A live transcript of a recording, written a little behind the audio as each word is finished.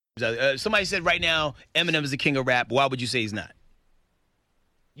Somebody said right now Eminem is the king of rap. Why would you say he's not?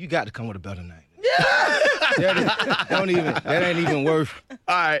 You got to come with a better name. That ain't even worth. All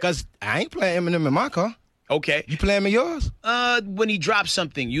right. Because I ain't playing Eminem in my car. Okay. You playing in yours? When he drops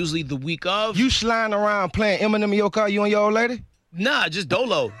something, usually the week of. You sliding around playing Eminem in your car, you and your old lady? Nah, just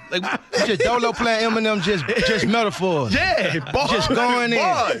Dolo. Like just Dolo playing Eminem, just metaphors. Yeah, bars. Just going in.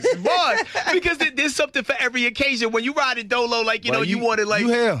 Bars. Because there's something for every occasion. When you ride a Dolo, like, you know, you want it like. You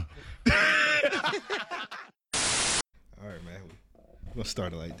hell. All right, man. We're going to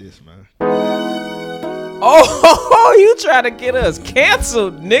start it like this, man. Oh, you trying to get us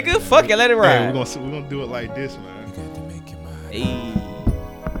canceled, nigga? Fuck it, let it ride. Hey, we're gonna do it like this, man. You got to make your mind. Hey,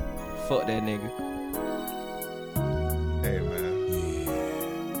 fuck that nigga. Hey, man.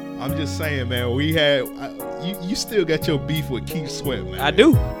 Yeah. I'm just saying, man. You still got your beef with Keith Sweat, man. I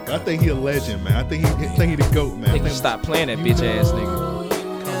do. I think he a legend, man. I think he the GOAT, man. Nigga, stop playing that bitch ass nigga.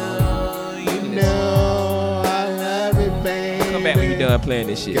 Come back when you done playing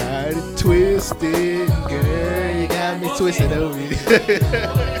this shit. Got it twisted, girl. You got me twisted over here.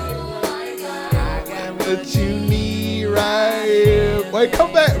 I got what you need right here. Wait,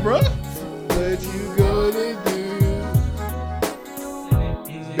 come back, bro. What you gonna do,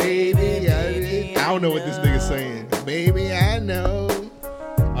 baby? I don't know what this nigga's saying. Baby, I know.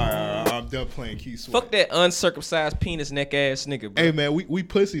 All right, I'm done playing Keith Sweat. Fuck that uncircumcised penis neck ass nigga, bro. Hey man, we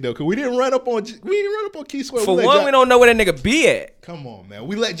pussy though, cause we didn't run up on Keith Sweat. For one, we don't know where that nigga be at. Come on, man.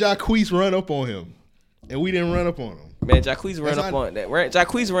 We let Jacquees run up on him, and we didn't run up on him. Man, Jacquees ran up on that.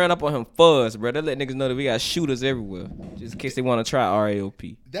 Jacquees ran up on him fuzz, bro. They let niggas know that we got shooters everywhere, just in case they want to try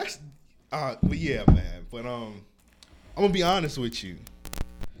RAOP. That's, but yeah, man. But I'm gonna be honest with you.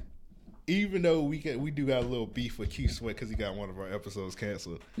 Even though we do got a little beef with Keith Sweat because he got one of our episodes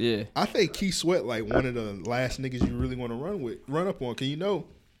canceled. Yeah, I think Keith Sweat like one of the last niggas you really want to run up on. Cause you know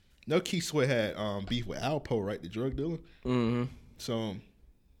Keith Sweat had beef with Alpo, right, the drug dealer. Mm-hmm. So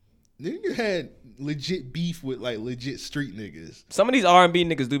nigga had legit beef with like legit street niggas. Some of these R&B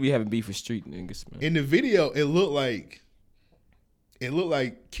niggas do be having beef with street niggas, man. In the video, it looked like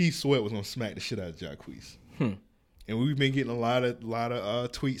Keith Sweat was gonna smack the shit out of Jacquees. And we've been getting a lot of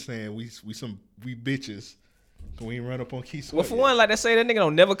tweets saying we bitches. Can we run up on Keith Sweat? Well, for one, like they say, that nigga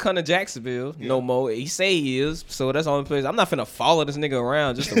don't never come to Jacksonville no more. He say he is, so that's the only place. I'm not finna follow this nigga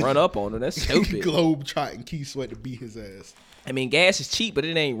around just to run up on him. That's stupid. Globe trotting Keith Sweat to beat his ass. I mean, gas is cheap, but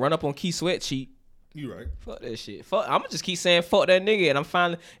it ain't run up on Keith Sweat cheap. You right. Fuck that shit. I'm gonna just keep saying fuck that nigga, and I'm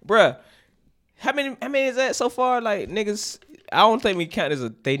finally, bruh. How many is that so far? Like niggas. I don't think we count as a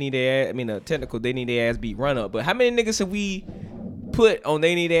technical they need their ass beat run up. But how many niggas have we put on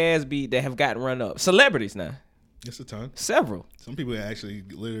they need their ass beat that have gotten run up? Celebrities now. It's a ton. Several. Some people actually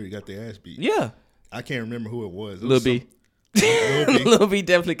literally got their ass beat. Yeah. I can't remember who it was. Lil B. Lil B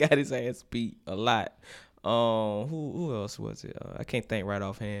definitely got his ass beat a lot. Who else was it? I can't think right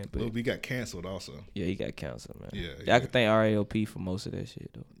offhand. But Lil B got canceled also. Yeah, he got canceled, man. Yeah. I could thank RAOP for most of that shit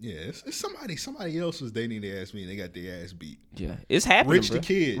though. Yeah, it's somebody else was dating their ass beat and they got their ass beat. Yeah, it's happening.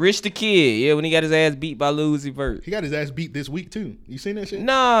 Rich the Kid. Yeah, when he got his ass beat by Lil Uzi Vert. He got his ass beat this week too. You seen that shit?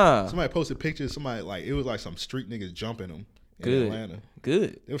 Nah. Somebody posted pictures. Somebody it was like some street niggas jumping him in Atlanta.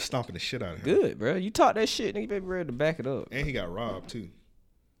 Good. They were stomping the shit out of him. Good, bro. You taught that shit, nigga. Baby, ready to back it up. And he got robbed too.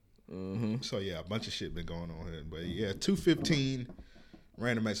 Mm-hmm. So yeah, a bunch of shit been going on here. But yeah, 215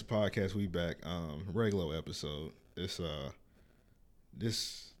 Random Acts Podcast. We back. Regular episode. This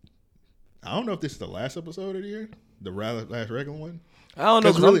I don't know if this is the last episode of the year. The last regular one. I don't know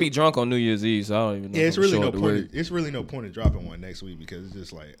because I'm gonna be drunk on New Year's Eve, so I don't even know. Yeah, it's really no point. It's really no point in dropping one next week because it's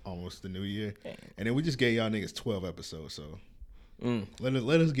just like almost the new year, and then we just gave y'all niggas 12 episodes. So let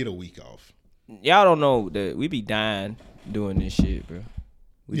us get a week off. Y'all don't know that we be dying doing this shit, bro.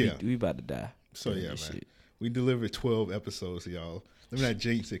 We about to die. So yeah, man. Shit. We delivered 12 episodes to y'all. Let me not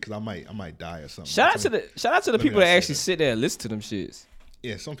jinx it because I might die or something. Shout out to the people that actually sit there and listen to them shits.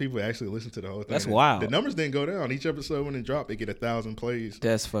 Yeah, some people actually listen to the whole thing. That's wild. The numbers didn't go down. Each episode when it dropped, they get 1,000 plays.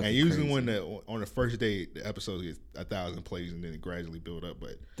 That's fucking And usually crazy. on the first day, the episode gets 1,000 plays and then it gradually build up.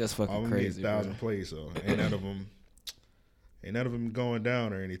 But that's fucking crazy. 1,000 plays, so ain't none of them going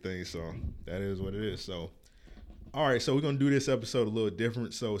down or anything. So that is what it is. So all right, so we're gonna do this episode a little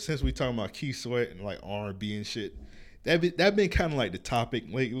different. So since we talking about Keith Sweat and like R&B and shit, that been kind of like the topic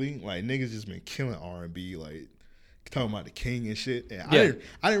lately. Like niggas just been killing R&B, like talking about the king and shit. And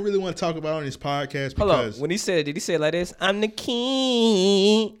I didn't really want to talk about it on this podcast because when he said, did he say it like this? I'm the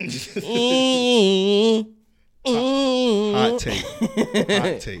king. Hot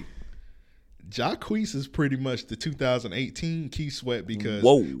take. Jacquees is pretty much the 2018 Keith Sweat because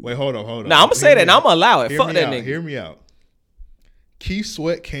wait, hold on. Nah, I'm gonna say that. Now I'm gonna allow it. Fuck that nigga. Hear me out. Keith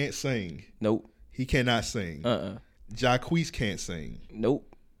Sweat can't sing. Nope. He cannot sing. Jacquees can't sing.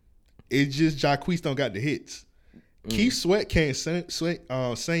 Nope. It's just Jacquees don't got the hits. Keith Sweat can't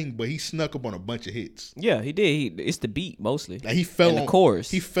sing, but he snuck up on a bunch of hits. Yeah, he did. It's the beat mostly. Like he fell on the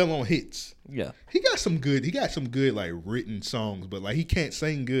chorus. He fell on hits. Yeah, he got some good like written songs, but like he can't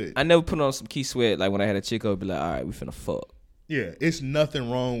sing good. I never put on some Keith Sweat like when I had a chick, I'd be like, all right, we finna fuck. Yeah, it's nothing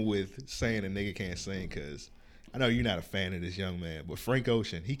wrong with saying a nigga can't sing, because I know you're not a fan of this young man, but Frank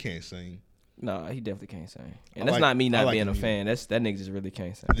Ocean, he can't sing. No, he definitely can't sing, and that's not me not being a fan. That nigga just really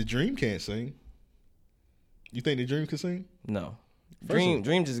can't sing. The Dream can't sing. You think the Dream can sing? No. Dream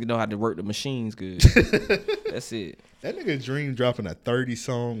just know how to work the machines good. That's it. That nigga Dream dropping a 30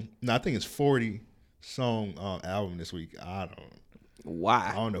 song. No, I think it's 40 song album this week. I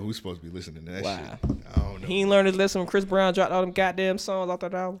don't know who's supposed to be listening to that shit. I don't know. He ain't learned his lesson when Chris Brown dropped all them goddamn songs off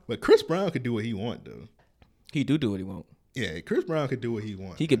that album. But Chris Brown could do what he want though. He do what he want. Yeah, Chris Brown could do what he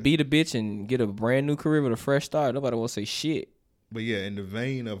want. He could beat a bitch and get a brand new career with a fresh start. Nobody won't say shit. But yeah, in the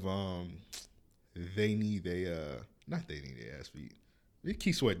vein of they need not they need their ass beat.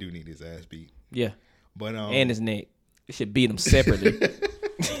 Keith Sweat do need his ass beat. Yeah. But and his neck. They should beat him separately.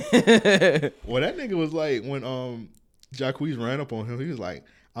 Well, that nigga was like when Jacquees ran up on him, he was like,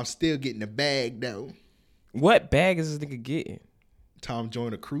 I'm still getting the bag though. What bag is this nigga getting? Tom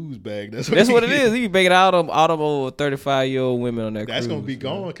Joyner cruise bag. That's what it is. He be begging all them old 35-year-old women on that cruise. That's gonna be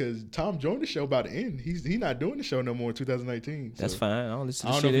gone because Tom Joyner's show about to end. He's not doing the show no more in 2019. That's fine. I don't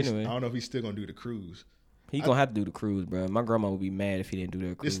listen to shit anyway. I don't know if he's still gonna do the cruise. He gonna have to do the cruise, bro. My grandma would be mad if he didn't do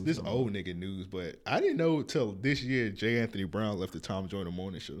that cruise. This old nigga news, but I didn't know till this year J. Anthony Brown left the Tom Joyner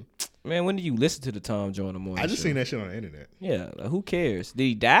morning show. Man, when did you listen to the Tom Joyner morning show? I just seen that shit on the internet. Yeah, like, who cares? Did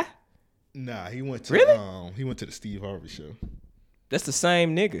he die? Nah, he went to he went to the Steve Harvey show. That's the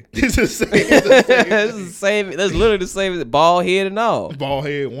same nigga. It's the same. That's the same. That's literally the same. Bald head and all. Bald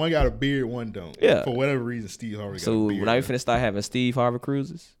head. One got a beard. One don't. Yeah. For whatever reason, Steve Harvey got a beard. So when I finna start having Steve Harvey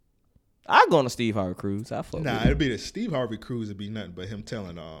cruises, I go on a Steve Harvey cruise. I fuck. Nah, it'd be the Steve Harvey cruise. It'd be nothing but him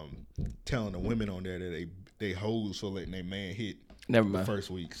telling the women on there that they hoes for letting their man hit. Never mind. The first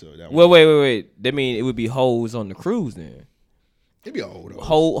week. So that. Well, wait. That mean it would be hoes on the cruise then. It'd be old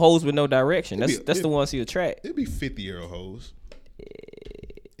hoes with no direction. That's the ones he attract. It'd be 50-year-old hoes.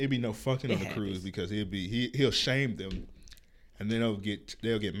 It'd be no fucking on the cruise because he'll shame them, and then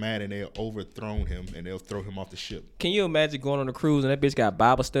they'll get mad and they'll overthrow him and they'll throw him off the ship. Can you imagine going on a cruise and that bitch got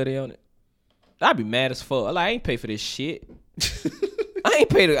Bible study on it? I'd be mad as fuck. Like, I ain't pay for this shit. I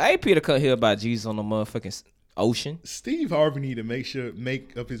ain't pay to come here about Jesus on the motherfucking ocean. Steve Harvey need to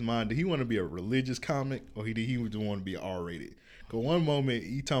make up his mind. Did he want to be a religious comic or he would want to be R-rated? Cause one moment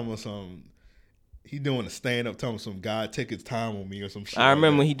he talking about something. He doing a stand up talking some God take his time on me or some shit. I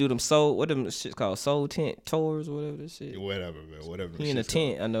remember when he do them shit's called soul tent tours or whatever this shit. Whatever, man. Whatever. He in a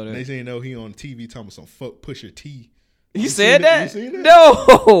tent, called. I know that. They say he on TV talking some fuck Pusha T. You said that? You seen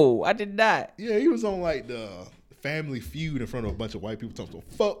that? No, I did not. Yeah, he was on like the Family Feud in front of a bunch of white people talking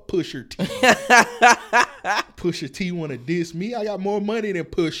some fuck Pusha T. Pusha T wanna diss me. I got more money than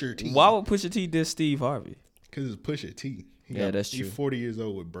Pusha T. Why would Pusha T diss Steve Harvey? Because it's Pusha T. That's true. He's 40 years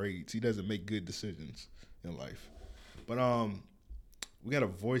old with braids. He doesn't make good decisions in life. But we got a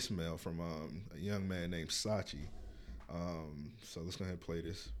voicemail from a young man named Sachi. So let's go ahead and play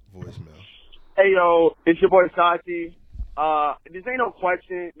this voicemail. Hey yo, it's your boy Sachi. This ain't no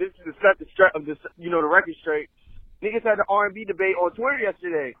question. This is to set the record straight. Niggas had the R&B debate on Twitter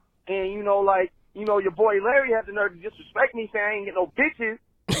yesterday, and your boy Larry had the nerve to disrespect me, saying I ain't get no bitches.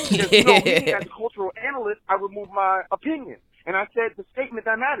 Because, me as a cultural analyst, I removed my opinion. And I said the statement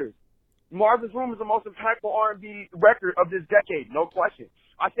that matters. Marvin's Room is the most impactful R&B record of this decade, no question.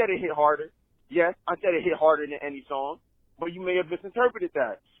 I said it hit harder. Yes, I said it hit harder than any song. But you may have misinterpreted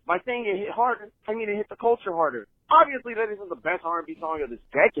that. By saying it hit harder, I mean it hit the culture harder. Obviously, that isn't the best R&B song of this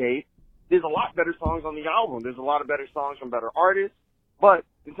decade. There's a lot better songs on the album. There's a lot of better songs from better artists. But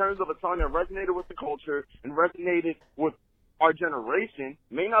in terms of a song that resonated with the culture and resonated with our generation,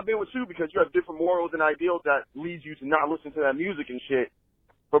 may not be with you because you have different morals and ideals that leads you to not listen to that music and shit.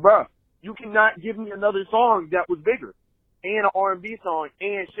 But bruh, you cannot give me another song that was bigger and an R&B song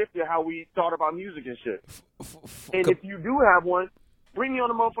and shifted how we thought about music and shit. And if you do have one, bring me on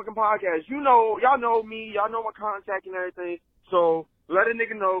the motherfucking podcast. Y'all know me, y'all know my contact and everything. So let a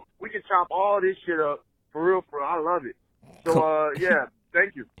nigga know we can chop all this shit up for real. I love it. So yeah,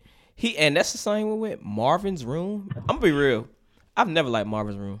 thank you. And that's the song we went, Marvin's Room. I'm gonna be real. I've never liked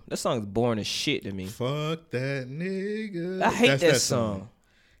Marvin's Room. That song is boring as shit to me. Fuck that nigga. I hate that song.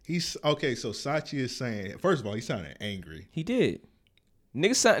 He's okay. So Sachi is saying, first of all, he sounded angry. He did.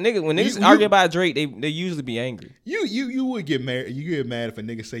 Niggas when niggas argue about Drake, they usually be angry. You would get mad. You get mad if a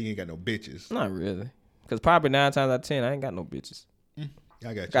nigga say you ain't got no bitches. Not really, because probably 9 times out of 10 I ain't got no bitches.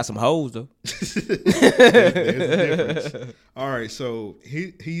 I got you. Got some hoes though. there's a difference. All right, so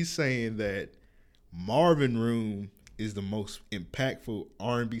he's saying that Marvin Room is the most impactful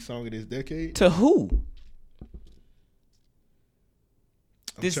R&B song of this decade. To who?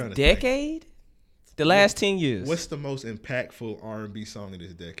 This decade? The last 10 years. What's the most impactful R&B song of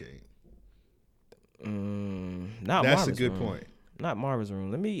this decade? Not That's Marvin's a good Room. point. Not Marvin's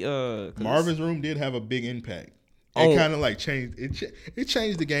Room. Let me Marvin's Room did have a big impact. It kind of like changed it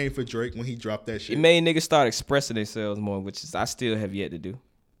changed the game for Drake when he dropped that shit. It made niggas start expressing themselves more, which is I still have yet to do.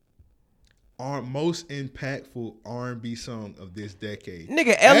 Our most impactful R&B song of this decade.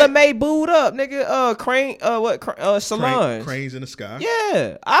 Nigga, LMA booed up. Nigga, Crane, Solange. Cranes in the Sky.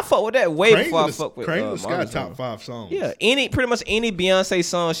 Yeah, I fuck with that way before I fuck with Cranes in the Sky Marvin's top Room. 5 songs. Yeah, pretty much any Beyonce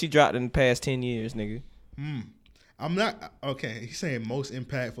song she dropped in the past 10 years, nigga. I'm not okay. He's saying most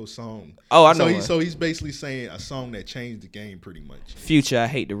impactful song. Oh, I know. So he's basically saying a song that changed the game, pretty much. Future, I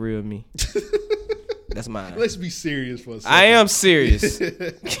hate the real me. That's mine. Let's be serious for a second. I am serious.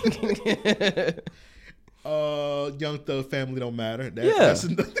 Young Thug Family Don't Matter. That's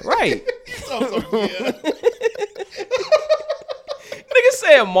right. Nigga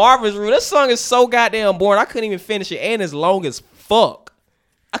said Marvin's Room. That song is so goddamn boring. I couldn't even finish it, and it's long as fuck.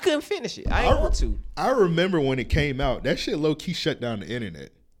 I couldn't finish it. I didn't want to. I remember when it came out. That shit low key shut down the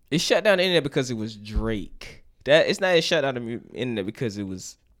internet. It shut down the internet because it was Drake. It's not it shut down the internet because it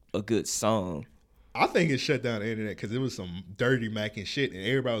was a good song. I think it shut down the internet because it was some dirty Mac and shit, and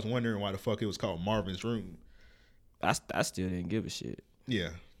everybody was wondering why the fuck it was called Marvin's Room. I still didn't give a shit.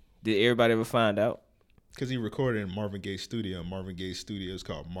 Yeah. Did everybody ever find out? Because he recorded in Marvin Gaye's studio, and Marvin Gaye's studio is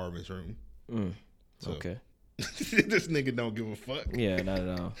called Marvin's Room. So, okay. This nigga don't give a fuck. Yeah, not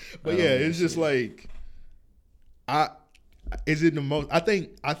at all. But yeah, it's just like, is it the most? I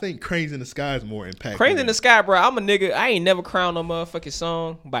think Cranes in the Sky is more impactful. Cranes in the Sky, bro. I'm a nigga. I ain't never crowned no motherfucking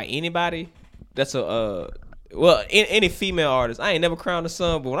song by anybody. That's any female artist. I ain't never crowned a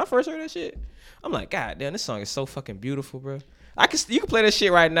song, but when I first heard that shit, I'm like, God damn, this song is so fucking beautiful, bro. You can play that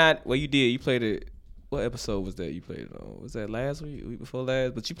shit right now. Well, you did. You played it. What episode was that you played it on? Was that last week before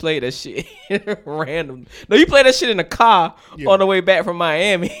last? But you played that shit random. No, you played that shit in the car on the way back from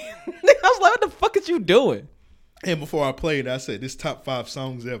Miami. I was like, what the fuck is you doing? And before I played, I said, this top 5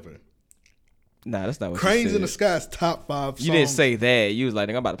 songs ever. Nah, that's not what Cranes you said. in the Sky's top 5 songs. You didn't say that. You was like,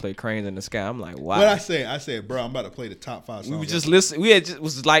 I'm about to play Cranes in the Sky. I'm like, wow. What I said, bro, I'm about to play the top 5 songs. We just listen. We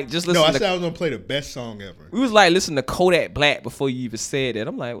was like just listen. No, I said I was gonna play the best song ever. We was like listening to Kodak Black before you even said that.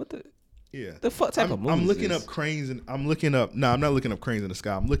 I'm like, what the? Yeah. The fuck type of movie? I'm looking up Cranes and I'm not looking up Cranes in the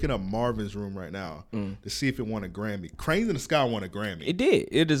Sky. I'm looking up Marvin's Room right now to see if it won a Grammy. Cranes in the Sky won a Grammy. It did.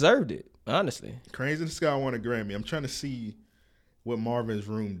 It deserved it. Honestly. Cranes in the Sky won a Grammy. I'm trying to see what Marvin's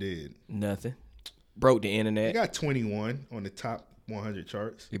Room did. Nothing. Broke the internet. It got 21 on the top 100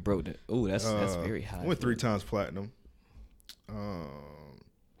 charts. It broke it. Ooh, that's very high. Went 3 times platinum. No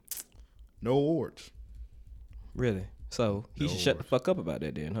awards. Really? So he should shut the fuck up about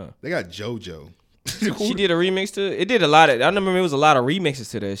that then, huh? They got JoJo. She did a remix to it. It did a lot of. I remember it was a lot of remixes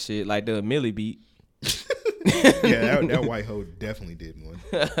to that shit, like the Millie beat. Yeah, that white hoe definitely did one.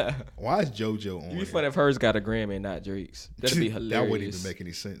 Why is JoJo on? It'd be funny if hers got a Grammy and not Drake's. That'd be hilarious. That wouldn't even make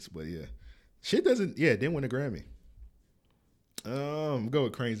any sense, but yeah. Shit doesn't. Yeah, didn't win a Grammy. Go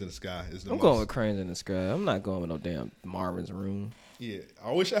with Cranes in the Sky. I'm going with Cranes in the Sky. I'm not going with no damn Marvin's Room. Yeah,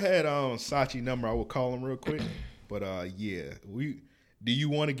 I wish I had Sachi number. I would call him real quick. But yeah, do you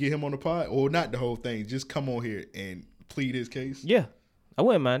want to get him on the pod or not the whole thing? Just come on here and plead his case. Yeah, I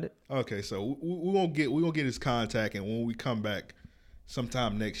wouldn't mind it. Okay, so we're gonna get his contact, and when we come back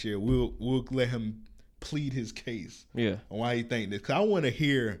sometime next year, we'll let him plead his case. Yeah, on why he think this. Cause I want to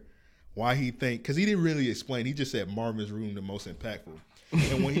hear why he think. Cause he didn't really explain. He just said Marvin's Room the most impactful,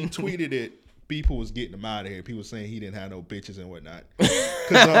 and when he tweeted it, people was getting him out of here. People was saying he didn't have no bitches and whatnot.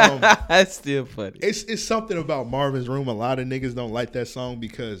 That's still funny. It's something about Marvin's Room. A lot of niggas don't like that song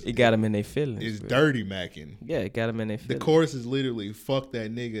because it got them in their feelings. It's dirty macking. Yeah, it got them in their feelings. The chorus is literally "fuck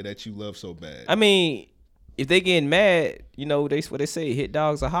that nigga that you love so bad." I mean, if they getting mad, you know, what they say, hit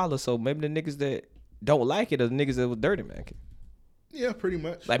dogs are holler. So maybe the niggas that don't like it are the niggas that was dirty macking. Yeah, pretty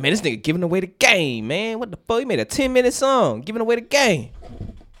much. Like, man, this nigga giving away the game, man. What the fuck? He made a 10-minute song giving away the game.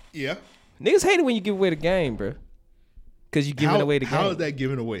 Yeah. Niggas hate it when you give away the game, bro. Cause you giving away the game. How is that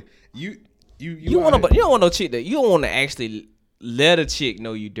giving away? You don't want no chick that you don't want to actually let a chick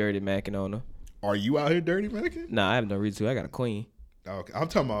know you dirty macking on her. Are you out here dirty macking? Nah, I have no reason to. I got a queen. Okay, I'm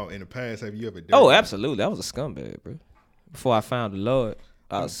talking about in the past. Have you ever? Oh, absolutely. I was a scumbag, bro. Before I found the Lord,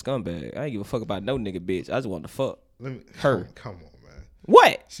 I was a scumbag. I ain't give a fuck about no nigga bitch. I just wanted to fuck her. Come on, man.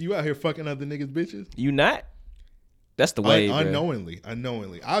 What? So you out here fucking other niggas' bitches? You not? That's the way, unknowingly.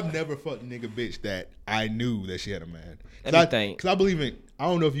 I've never fucked a nigga bitch that I knew that she had a man. Because I believe in. I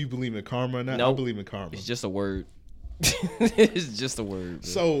don't know if you believe in karma or not. Nope. I believe in karma. It's just a word. It's just a word. Bro.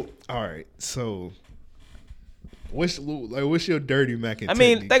 So all right. So what's your dirty Mac? I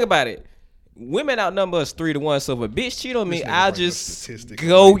mean, think about it. Women outnumber us 3-1. So if a bitch cheat on me, I'll just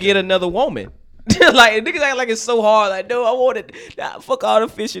go get another woman. Like niggas act like it's so hard. Like no, I want it. Nah, fuck all the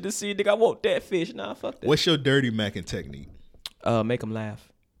fish in the sea, nigga. I want that fish. Nah, fuck that. What's your dirty Mackin technique? Make them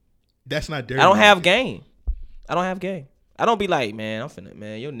laugh. That's not dirty. I don't have game. I don't be like, man, I'm finna,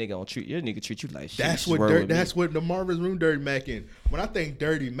 man, your nigga treat you like shit. That's what the Marvin's Room dirty Mackin. When I think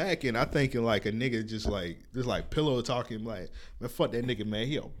dirty Mackin, I thinking like a nigga just like pillow talking like, man, fuck that nigga, man.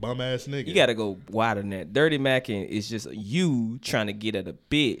 He a bum ass nigga. You gotta go wider than that. Dirty Mackin is just you trying to get at a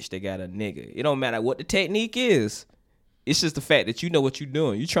bitch that got a nigga. It don't matter what the technique is. It's just the fact that you know what you're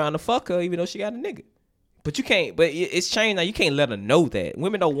doing. You trying to fuck her even though she got a nigga. But you can't. But it's changed now. You can't let her know that.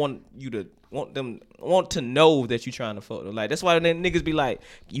 Women don't want you to want to know that you trying to fuck them. Like that's why niggas be like,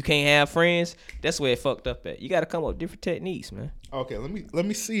 you can't have friends. That's where it fucked up at. You got to come up with different techniques, man. Okay, let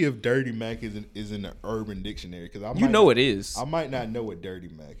me see if dirty Mac is in the Urban Dictionary because it is. I might not know what dirty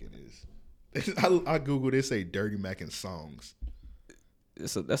Mac is. I googled it. Say dirty Mac and songs.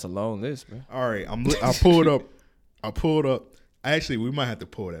 That's a long list, man. All right, I pulled up. Actually, we might have to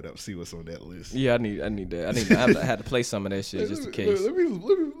pull that up, see what's on that list. Yeah, I need that. I had to play some of that shit just in case. Let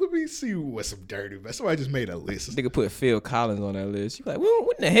me see what's some dirty. Somebody just made a list. Nigga put Phil Collins on that list. You like, well,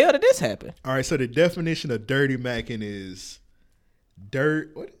 when the hell did this happen? All right, so the definition of dirty macking is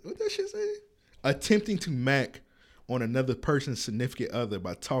what that shit say? Attempting to mac on another person's significant other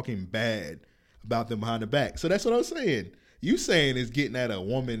by talking bad about them behind the back. So that's what I'm saying. You saying is getting at a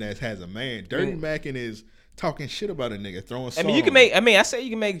woman that has a man. Dirty macking is talking shit about a nigga, throwing songs. I say you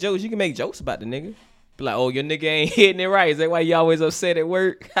can make jokes. You can make jokes about the nigga. Be like, oh, your nigga ain't hitting it right. Is that why you always upset at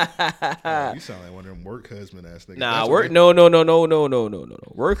work? You sound like one of them work husband ass niggas. Nah, no.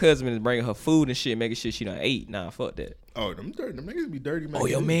 Work husband is bringing her food and shit, making sure she done ate. Nah, fuck that. Oh, them niggas be dirty. Oh,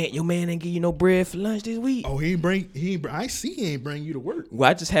 your man ain't give you no bread for lunch this week. Oh, I see he ain't bring you to work. Well,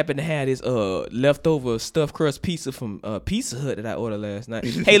 I just happened to have this leftover stuffed crust pizza from Pizza Hut that I ordered last night.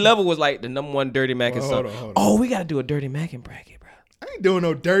 Hey, Level was like the number one dirty mac and song. Hold on. Oh, we gotta do a dirty mac and bracket, bro. I ain't doing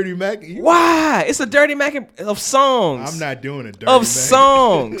no dirty mac. Why? It's a dirty mac of songs. I'm not doing a dirty of mac.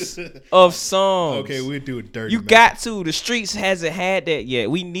 Songs. Of songs. Okay, we'll do a dirty You mac. got to. The streets hasn't had that yet.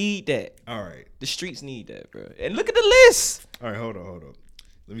 We need that. All right. The streets need that, bro. And look at the list. All right, hold on.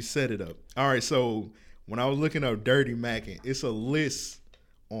 Let me set it up. All right, so when I was looking up dirty macking, it's a list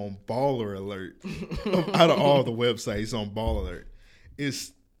on Baller Alert. Out of all the websites on Baller Alert,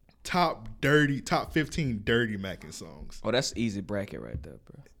 it's top 15 dirty macking songs. Oh, that's easy bracket right there,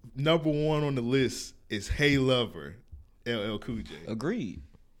 bro. Number one on the list is Hey Lover, LL Cool J. Agreed.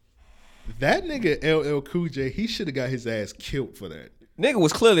 That nigga LL Cool J, he should have got his ass killed for that. Nigga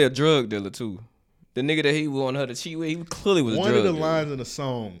was clearly a drug dealer too. The nigga that he wanted her to cheat with, he clearly was a drug dealer. One of the lines in the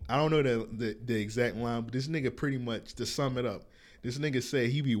song, I don't know the exact line, but this nigga pretty much, to sum it up, this nigga said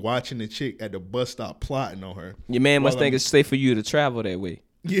he be watching the chick at the bus stop plotting on her. Your man must think it's safe for you to travel that way.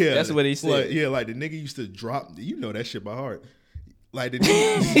 Yeah. That's what he said. Like the nigga used to drop, you know that shit by heart. Like the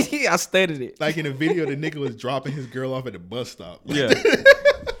nigga, I studied it. Like in the video, the nigga was dropping his girl off at the bus stop. Yeah.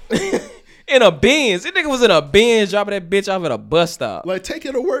 In a Benz. This nigga was in a Benz dropping that bitch off at a bus stop. Like, take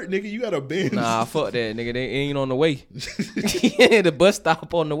her to work, nigga. You got a Benz. Nah, fuck that, nigga. They ain't on the way. The bus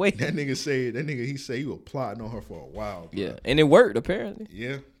stop on the way. He said he was plotting on her for a while. Bro. Yeah, and it worked, apparently.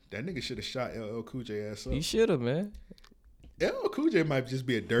 Yeah. That nigga should have shot LL Cool J ass up. He should have, man. LL Cool J might just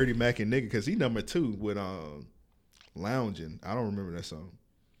be a dirty macking nigga because he number 2 with Lounging. I don't remember that song.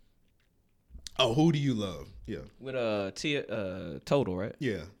 Oh, Who Do You Love? Yeah. With Total, right?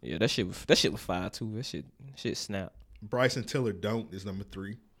 Yeah. Yeah, that shit was fire too. That shit snap. Bryson Tiller Don't is number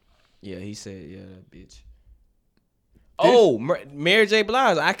 3. Yeah, he said, yeah, that bitch. Oh, Mary J.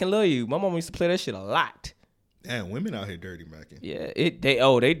 Blige, I Can Love You. My mom used to play that shit a lot. Damn, women out here dirty macking. Yeah,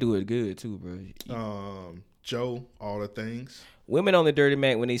 they do it good too, bro. Joe, All the Things. Women only dirty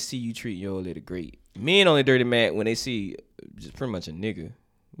mac when they see you treat your old lady great. Men only dirty mac when they see just pretty much a nigga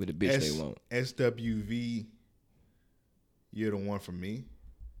with a bitch they want. SWV, You're the One for Me.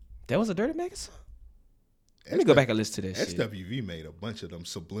 That was a dirty mac song? Let me go back and listen to that shit. SWV made a bunch of them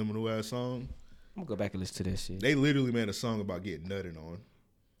subliminal ass songs. I'm gonna go back and listen to that shit. They literally made a song about getting nutted on.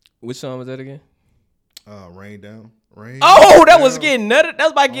 Which song was that again? Rain Down. Oh, that was getting nutted. That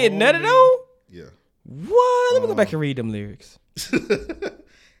was about getting nutted on? Yeah. What? Let me go back and read them lyrics.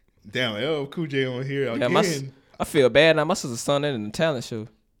 Damn, LL Cool J on here again. I feel bad now. My sister's son in the talent show.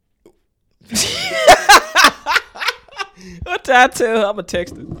 What I tell her? I'm a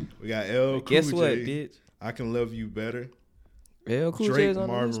texter. We got LL Cool J. Guess what, bitch? I Can Love You Better. LL Cool Drake, J's on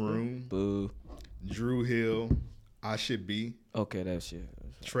Marvin the Room. Boo. Drew Hill, I Should Be. Okay, that shit.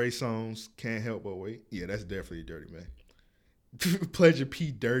 Trey Songz, Can't Help But Wait. Yeah, that's definitely Dirty Man. Pleasure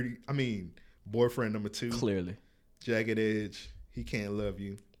P, Dirty. I mean, Boyfriend Number 2. Clearly. Jagged Edge, He Can't Love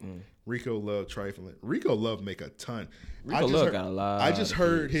You. Rico Love, Trifling. Rico Love make a ton. Rico Love got a lot. I just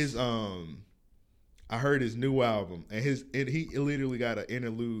heard his I heard his new album, and he literally got an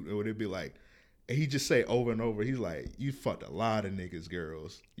interlude, or it'd be like, and he just say over and over, he's like, "You fucked a lot of niggas,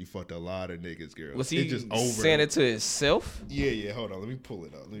 girls. You fucked a lot of niggas, girls." Was he just saying it to himself? Yeah. Hold on, let me pull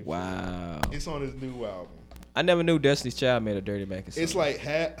it up. Wow. It's on his new album. I never knew Destiny's Child made a Dirty Mac. It's like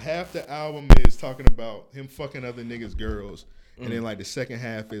half the album is talking about him fucking other niggas' girls, and then like the second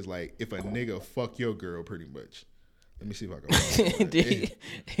half is like if a nigga fuck your girl, pretty much. Let me see if I can. Did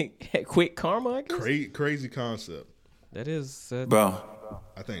he quick karma? I guess? Crazy concept. That is, bro.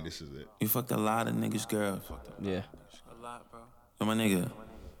 I think this is it. You fucked a lot of niggas' girls. Yeah. A lot, bro. So my nigga,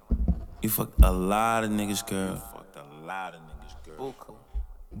 you fucked a lot of niggas' girls. Fucked a lot of niggas' girls.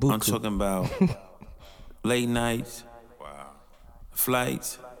 Buku. I'm talking about late nights,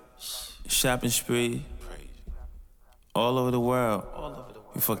 flights, shopping spree, all over the world.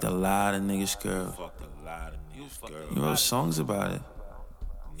 You fucked a lot of niggas' girls. You wrote songs about it.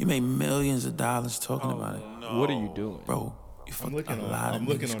 You made millions of dollars talking about it. What are you doing, bro? You fucked a lot of niggas'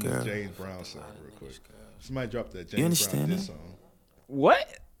 girls. I'm looking on this James Brown song real quick. Somebody dropped that You James understand Brown that? song.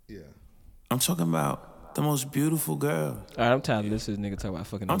 What? Yeah. I'm talking about the most beautiful girl. All right, I'm tired of listening to this nigga talk about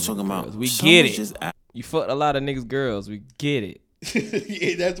fucking. I'm talking about girls. We someone get it. just You fucked a lot of niggas' girls. We get it.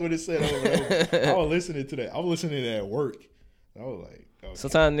 Yeah, that's what it said over and over. I was listening to that. I was listening to that at work. I was like, okay.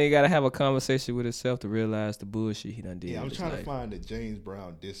 Sometimes nigga gotta have a conversation with himself to realize the bullshit he done did. Yeah, I'm trying to find the James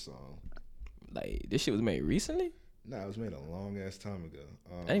Brown diss song. Like, this shit was made recently? Nah, it was made a long ass time ago.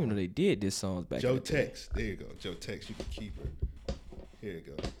 I didn't even know they did diss songs back Joe in the day. Tex. There you go. Joe Tex, you can keep her. Here you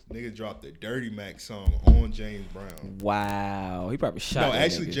go. Nigga dropped the Dirty Mac song on James Brown. Wow. He probably shot No, that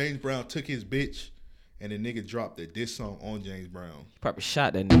actually, nigga. James Brown took his bitch, and the nigga dropped the diss song on James Brown. He probably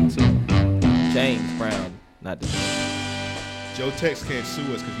shot that nigga too. James Brown, not the. Joe Tex can't sue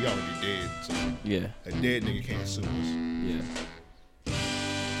us because he already dead. So Yeah. a dead nigga can't sue us. Yeah.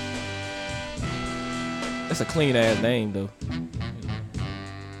 That's a clean ass name though.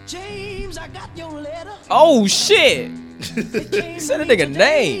 James, I got your letter. Oh shit! He said a nigga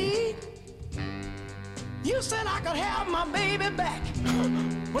name. You said I could have my baby back,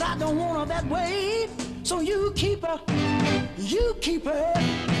 but I don't want her that way. So you keep her,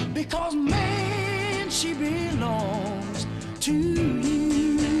 because man, she belongs to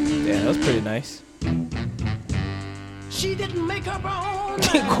you. Yeah, that was pretty nice. She didn't make up her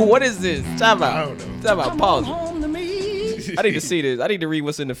own. What is this? Talk about. I don't know. Talk about Come on pause. home to me. I need to see this. I need to read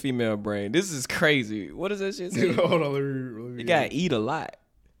what's in the female brain. This is crazy. What does that shit say? Hold on, let me You gotta eat a lot.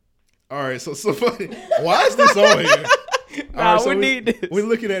 All right, so funny. Why is this on here? Nah, All right, we need this. We're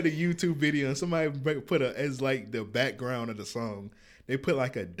looking at the YouTube video, and somebody put as like the background of the song. They put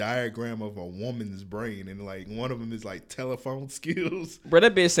like a diagram of a woman's brain, and like one of them is like telephone skills. Bro,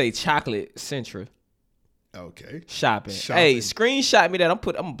 that bitch say chocolate Centra. Okay. Shopping. Hey, screenshot me that. I'm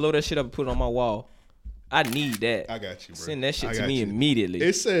gonna blow that shit up and put it on my wall. I need that. I got you, bro. Send that shit I to got me you. immediately.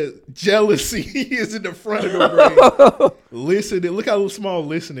 It says jealousy is in the front of the brain. Listen, look how small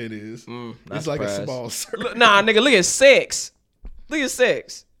listen it is. It's like a small circle. Look, nah, nigga, look at sex. Look at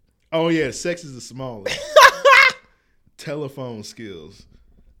sex. Oh yeah, sex is the smallest. Telephone skills.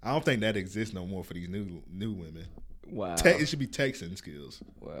 I don't think that exists no more for these new women. Wow. It should be texting skills.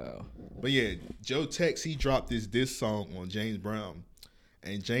 Wow. But yeah, Joe Tex, he dropped this song on James Brown,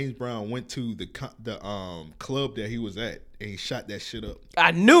 and James Brown went to the club that he was at, and he shot that shit up.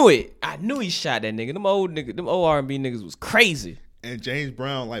 I knew it. I knew he shot that nigga. Them old R&B niggas was crazy. And James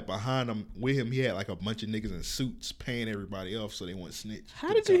Brown, like behind him, with him, he had like a bunch of niggas in suits paying everybody off so they wouldn't snitch.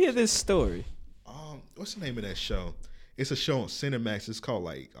 How did you hear this story? What's the name of that show? It's a show on Cinemax. It's called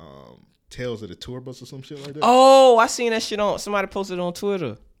like Tales of the Tour Bus or some shit like that. Oh, I seen that shit on somebody posted it on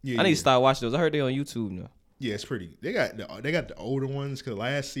Twitter. Yeah, I need to start watching those. I heard they on YouTube now. Yeah, it's pretty. They got the older ones because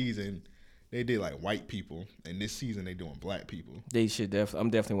last season they did like white people, and this season they doing black people. They should I'm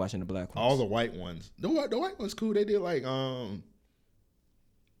definitely watching the black ones. All the white ones. The white ones cool. They did like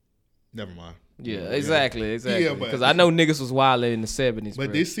never mind. Yeah, exactly. Yeah, because I know niggas was wild in the 70s. But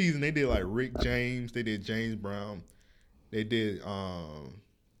bro. this season they did like Rick James. They did James Brown. They did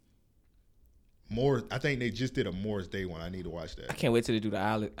I think they just did a Morris Day one. I need to watch that. I can't wait till they do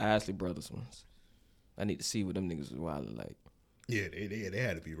the Isley Brothers ones. I need to see what them niggas was wilding like. Yeah, they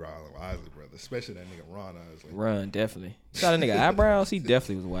had to be wilding with Isley Brothers, especially that nigga Ron Isley. Ron, definitely. Saw that nigga eyebrows. He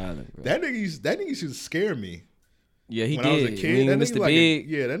definitely was wilding. Bro. That nigga used to scare me. Yeah, he when did. I was a kid, that Mr. nigga Big.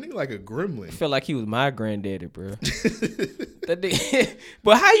 that nigga like a gremlin. I felt like he was my granddaddy, bro. That nigga,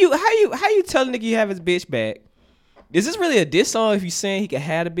 but how you tell a nigga you have his bitch back? Is this really a diss song if you saying he can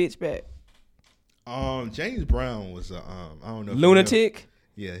have the bitch back? James Brown was I don't know. Lunatic.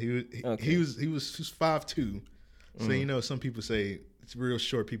 Yeah, he was 5'2". So some people say it's real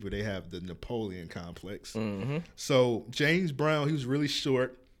short people. They have the Napoleon complex. Mm-hmm. So James Brown, he was really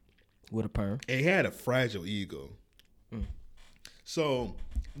short with a perm. And he had a fragile ego. So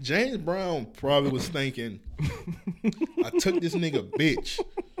James Brown probably was thinking, I took this nigga bitch.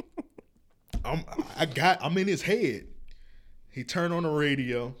 I'm in his head. He turned on the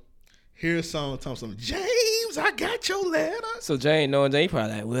radio, hear a song talking something, James, I got your letter. So James probably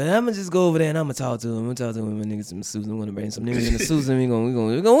like, well, I'm gonna just go over there and I'm gonna talk to him. I'm gonna talk to him and niggas some Susan. I'm gonna bring some niggas in the Susan. We're gonna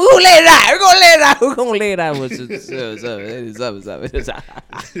lay it out. We're gonna lay it out. What's up?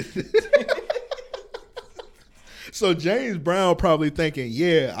 So James Brown probably thinking,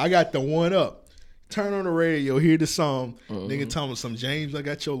 yeah, I got the one up. Turn on the radio, hear the song. Nigga telling some James, I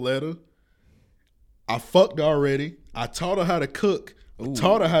got your letter. I fucked already. I taught her how to cook. I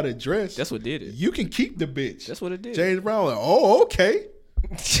taught her how to dress. That's what did it. You can keep the bitch. That's what it did. James Brown like, oh, okay.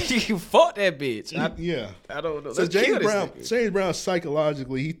 You fucked that bitch. I don't know. So James Brown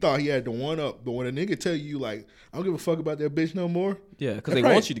psychologically, he thought he had the one up. But when a nigga tell you like, I don't give a fuck about that bitch no more. Yeah, because they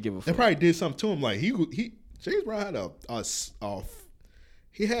want you to give a fuck. They probably did something to him. Like James Brown had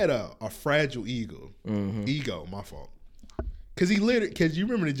a fragile ego. Mm-hmm. Ego, my fault. Because you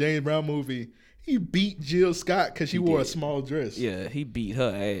remember the James Brown movie, he beat Jill Scott because she wore a small dress. Yeah, he beat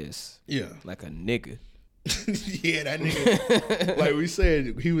her ass. Yeah. Like a nigga. Yeah, that nigga. Like we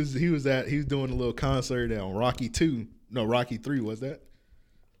said, he was doing a little concert on Rocky 2. No, Rocky 3 was that?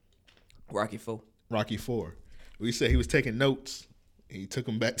 Rocky 4. Rocky 4. We said he was taking notes. He took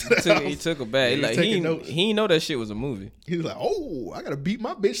him back to the house. He took him back. Yeah, he didn't know that shit was a movie. He was like, oh, I got to beat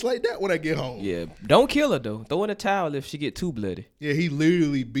my bitch like that when I get home. Yeah. Don't kill her, though. Throw in a towel if she get too bloody. Yeah, he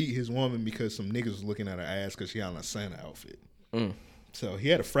literally beat his woman because some niggas was looking at her ass because she had on a Santa outfit. So he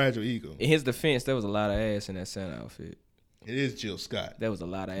had a fragile ego. In his defense, there was a lot of ass in that Santa outfit. It is Jill Scott. There was a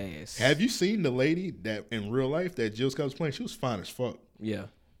lot of ass. Have you seen the lady that in real life that Jill Scott was playing? She was fine as fuck. Yeah.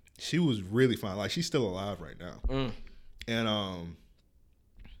 She was really fine. Like, she's still alive right now. And,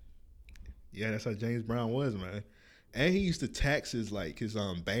 yeah, that's how James Brown was, man. And he used to tax his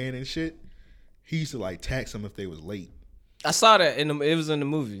band and shit. He used to like tax them if they was late. I saw that it was in the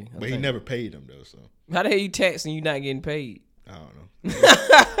movie. But he never paid them though. So how the hell you tax and you not getting paid? I don't know.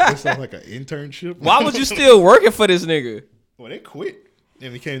 That sounds like an internship. Why was you still working for this nigga? Well, they quit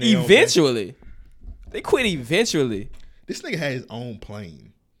and became eventually. They quit eventually. This nigga had his own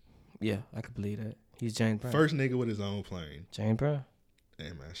plane. Yeah, I could believe that. He's James Brown. First nigga with his own plane. James Brown. Hey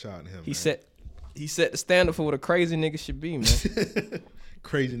man, shout out to him. He set the standard for what a crazy nigga should be, man.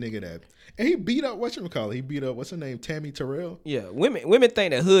 Crazy nigga that. And he beat up whatchamacallit. He beat up what's her name, Tammy Terrell. Yeah, women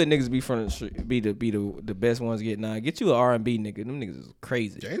think that hood niggas be from the street, be the best ones to get. Nah, get you an R&B nigga. Them niggas is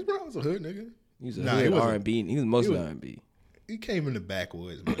crazy. James Brown was a hood nigga. He was a hood R&B. He was mostly R&B. He came in the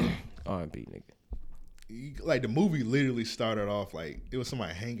backwoods, man. R&B nigga. Like the movie literally started off like it was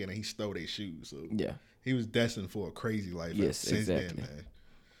somebody hanging and he stole their shoes. So yeah, he was destined for a crazy life. Yes, since exactly. then, man.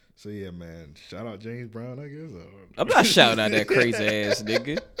 So yeah, man. Shout out James Brown, I guess. I'm not shouting out that crazy ass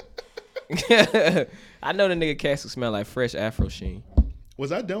nigga. I know the nigga casket smell like fresh Afro Sheen.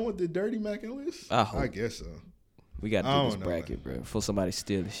 Was I done with the Dirty Mackin list? I guess so. We gotta do this bracket, bro. Before somebody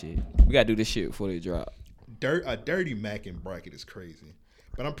steal the shit. We gotta do this shit before they drop. A Dirty Mackin bracket is crazy.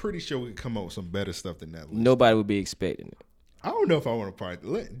 But I'm pretty sure we could come up with some better stuff than that list. Nobody would be expecting it. I don't know if I want to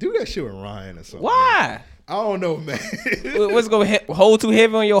party. Do that shit with Ryan or something. Why? Man. I don't know, man. What's going to hold too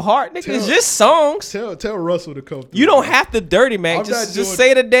heavy on your heart? Nigga, it's just songs. Tell Russell to come through. You don't have to dirty, man. Just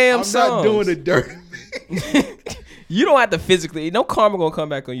say the damn songs. I'm not doing the dirty, man. You don't have to physically. No karma gonna come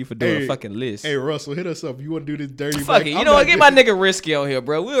back on you for doing a fucking list. Hey, Russell, hit us up. You want to do this dirty? Fuck it. You know what? Get my nigga Risky on here,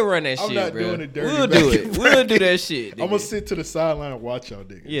 bro. We'll run that shit, bro. I'm not doing the dirty. We'll do it. We'll do that shit. Nigga. I'm gonna sit to the sideline and watch y'all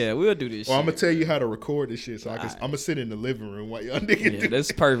niggas. Yeah, we'll do this shit. Or I'm gonna tell you how to record this shit. So I'm gonna sit in the living room while y'all niggas do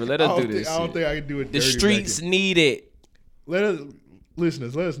that's perfect. Let us do this. I don't think I can do it. The streets need it.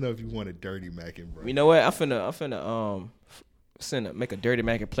 Listeners, let us know if you want a dirty Mackin, bro. You know what? I'm finna make a Dirty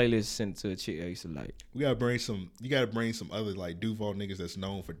Mackin playlist, send it to a chick I used to like. You gotta bring some other like Duval niggas that's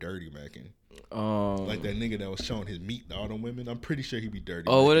known for Dirty Mackin. Like that nigga that was showing his meat to all them women. I'm pretty sure he be dirty.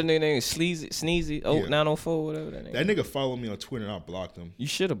 Oh, what a nigga name? Sneezy? Oh, yeah. 904, whatever that name. That nigga followed me on Twitter and I blocked him. You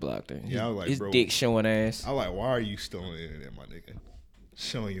should have blocked him. Yeah, I was like, his bro. Dick showing ass. I like, why are you still on the internet, my nigga?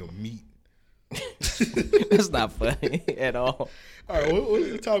 Showing your meat. That's not funny at all. All right, what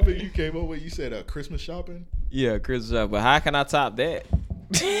was the topic you came up with? You said Christmas shopping? Yeah, Christmas shopping. But how can I top that?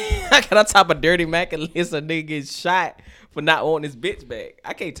 How can I top a dirty Mac unless a nigga gets shot for not wanting his bitch back?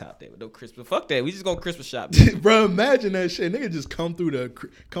 I can't top that with no Christmas. Fuck that. We just gonna Christmas shop. Bro, imagine that shit. Nigga just come through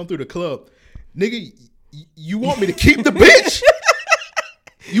the club. Nigga, you want me to keep the bitch?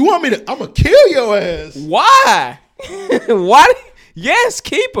 You want me to? I'm gonna kill your ass. Why? Why? Yes,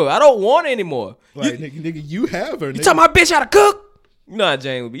 keep her. I don't want her anymore. Like, nigga, you have her. You tell my bitch how to cook? You know how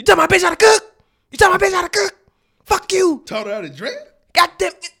Jane would be. You tell my bitch how to cook? You tell my bitch how to cook? Fuck you. Taught her how to drink?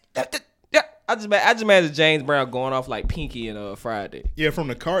 Goddamn. Yeah. I just imagine James Brown going off like Pinky and Friday. Yeah, from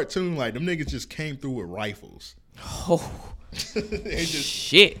the cartoon, like them niggas just came through with rifles. Oh.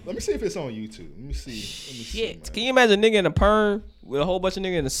 Shit. Let me see if it's on YouTube. Let me see. Shit. Can you imagine a nigga in a perm with a whole bunch of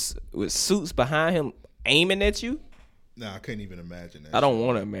niggas with suits behind him aiming at you? Nah, I couldn't even imagine that. I don't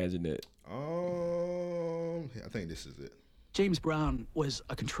want to imagine that. I think this is it. James Brown was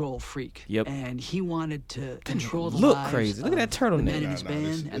a control freak. Yep. And he wanted to control the Look lives crazy. Look at that turtleneck. The man in his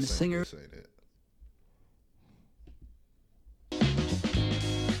band and the singer.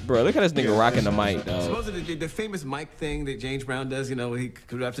 Bro, look at this nigga rocking the mic, dog. Supposedly the famous mic thing that James Brown does, you know, he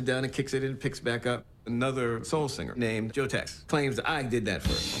raps it down and kicks it and picks back up. Another soul singer named Joe Tex claims that I did that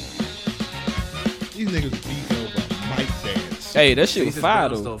first. These niggas beat over mic dance. Hey, that shit was fire,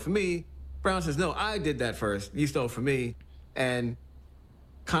 though. Stole from me. Brown says, no, I did that first. You stole from me. And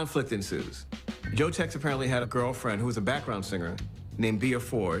conflict ensues. Joe Tex apparently had a girlfriend who was a background singer named Bea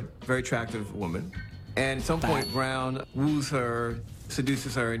Ford, very attractive woman. And at some point, Brown woos her,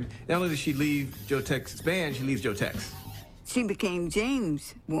 seduces her, and not only does she leave Joe Tex's band, she leaves Joe Tex. She became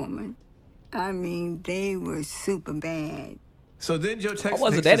James' woman. I mean, they were super bad. So then Joe Tex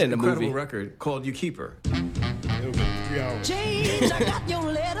wasn't makes that this in the incredible movie? record called You Keep Her. James, I got your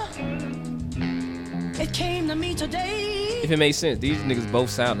letter. It came to me today. If it makes sense, these niggas both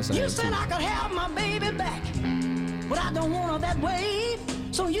sound the same. You said I could have my baby back, but I don't want her that way.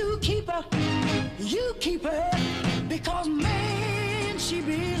 So you keep her, because man, she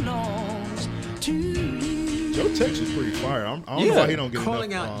belongs to you. Joe Tex is pretty fire. I don't know why he don't get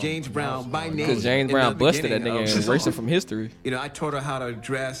calling enough, out James Brown by name. Because James Brown busted that nigga and erased it from history. You know, I taught her how to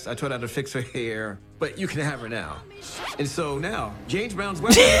dress. I taught her how to fix her hair. But you can have her now. And so now, James Brown's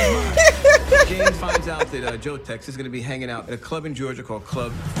weapon is mine. James finds out that Joe Tex is going to be hanging out at a club in Georgia called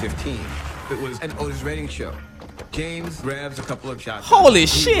Club 15. It was an Otis Redding show. James grabs a couple of shots. Holy he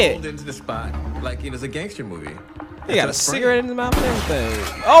shit! rolled into the spot like it was a gangster movie. He got a cigarette in his mouth and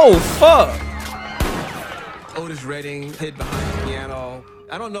everything. Oh, fuck! Otis Redding hid behind the piano.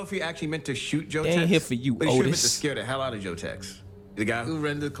 I don't know if he actually meant to shoot Joe Tex. They ain't here for you, but he should have meant Otis. to scare the hell out of Joe Tex. The guy who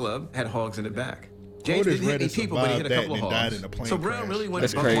ran the club had hogs in the back. James Otis didn't hit any Redding people, but he hit a survived couple of that and died hogs. in a plane So Brown crash. really went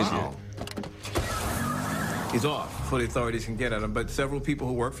That's buck crazy. wild. He's off before the authorities can get at him, but several people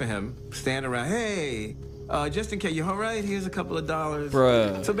who work for him stand around, hey, just in case, you all right? Here's a couple of dollars.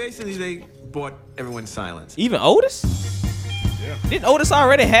 Bruh. So basically, they bought everyone's silence. Even Otis? Yeah. Didn't Otis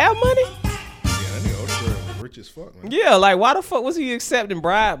already have money? Yeah, that nigga Otis Redding rich as fuck, man. Yeah, like why the fuck was he accepting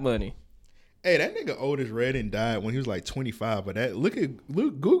bribe money? Hey, that nigga Otis Redding died when he was like 25. But look,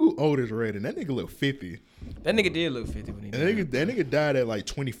 Google Otis Redding. That nigga look 50. That nigga did look 50 when he died. That nigga died at like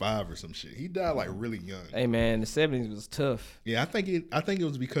 25 or some shit. He died like really young. Hey man, the 70s was tough. Yeah, I think it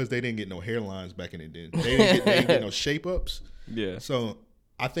was because they didn't get no hairlines back in the day. They didn't get no shape ups. Yeah. So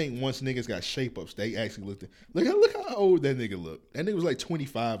I think once niggas got shape ups, they actually looked at look how old that nigga looked. That nigga was like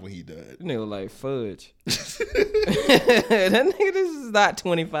 25 when he died. That nigga like fudge. That nigga, this is not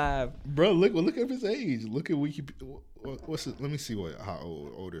 25. Bro, look up his age. Look at what's it? Let me see how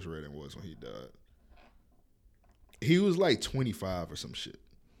old Otis Redding was when he died. He was like 25 or some shit.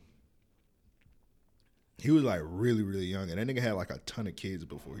 He was like really, really young. And that nigga had like a ton of kids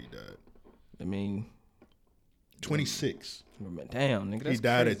before he died. I mean, 26. Damn, nigga, that's he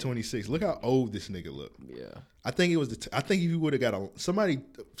died crazy. at 26. Look how old this nigga looked. Yeah. I think it was I think if you would have got somebody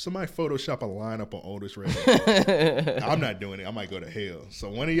Photoshop a lineup on Otis Redding. I'm not doing it. I might go to hell.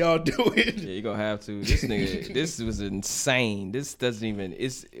 So one of y'all do it. Yeah, you gonna have to. This nigga, this was insane. This doesn't even.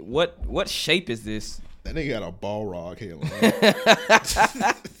 It's what shape is this? That nigga got a ball rog hairline.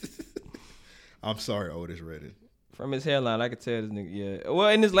 I'm sorry, Otis Redding. From his hairline, I could tell this nigga. Yeah. Well,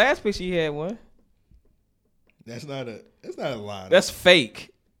 in his last picture, he had one. That's not a line. That's fake.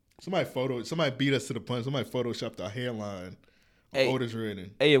 Somebody beat us to the punch. Somebody photoshopped a hairline Otis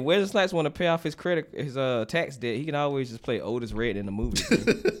Redding. Hey, if Wesley Snipes want to pay off his tax debt, he can always just play Otis Redding in the movie.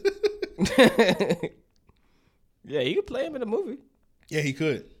 Yeah, he could play him in the movie. Yeah, he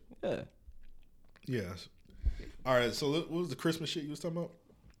could. Yeah. Yes. All right. So what was the Christmas shit you was talking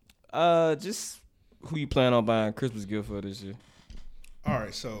about? Just who you plan on buying Christmas gift for this year? All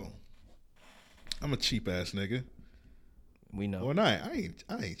right. So I'm a cheap ass nigga. We know. Well, no, I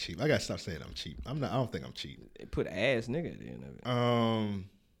ain't cheap. I gotta stop saying I'm cheap. I'm not. I don't think I'm cheap. Put ass nigga at the end of it.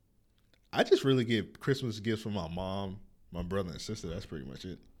 I just really get Christmas gifts from my mom, my brother, and sister. That's pretty much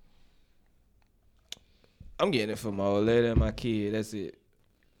it. I'm getting it for my old lady and my kid. That's it.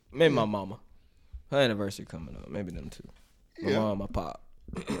 Maybe my mama. Her anniversary coming up. Maybe them two. My mom, my pop.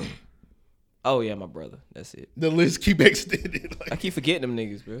 Oh yeah, my brother. That's it. The list keep extending. I keep forgetting them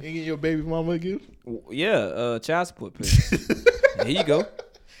niggas, bro. You get your baby mama a gift? Yeah, child support pay. Here you go.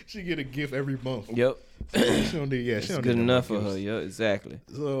 She get a gift every month. Yep. She don't need. Yeah, she don't good need enough for her. Yeah, exactly.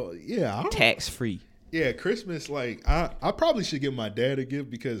 So yeah, tax free. Yeah, Christmas. Like I probably should give my dad a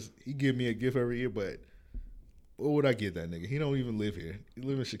gift because he give me a gift every year. But what would I get that nigga? He don't even live here. He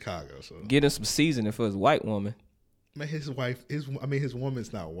live in Chicago. So get him some seasoning for his white woman. Man, his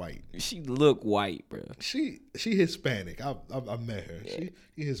woman's not white. She look white, bro. She Hispanic. I met her. Yeah.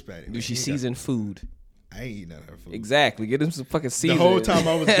 She Hispanic. Do she season food? I ain't eating none of her food. Exactly. Get him some fucking seasoning. The whole time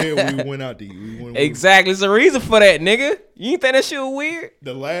I was there, we went out to eat. Exactly. There's a reason for that, nigga. You ain't think that shit was weird?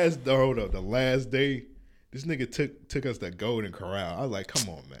 The last day, this nigga took us to Golden Corral. I was like, come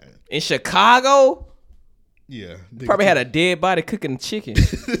on, man. In Chicago? Yeah. Probably had a dead body cooking chicken.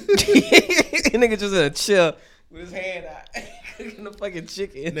 Nigga just in a chair with his hand out cooking the fucking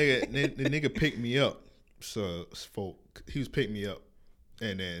chicken. The nigga picked me up. So he was picking me up.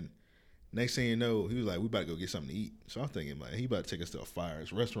 And then next thing you know, he was like, we about to go get something to eat. So I'm thinking, like, he about to take us to a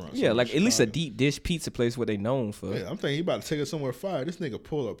Fire's restaurant. Yeah, like at least a deep dish pizza place what they known for. Yeah, I'm thinking he about to take us somewhere fire. This nigga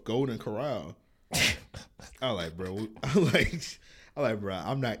pull up Golden Corral. I'm like, bro,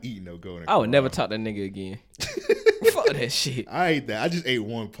 I'm not eating no Golden Corral. I would never talk to that nigga again. Fuck that shit. I ate that. I just ate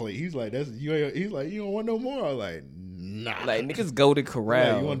one plate. He's like, he's like, you don't want no more? I was like, nah. Like, niggas Golden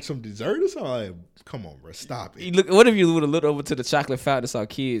Corral. Like, you want some dessert or something? I'm like, come on, bro, stop it. What if you would have looked over to the chocolate fountain and saw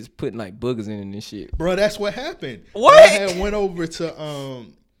kids putting like boogers in it and shit? Bro, that's what happened. What? I had went over to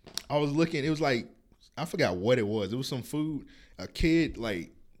I was looking. It was like, I forgot what it was. It was some food. A kid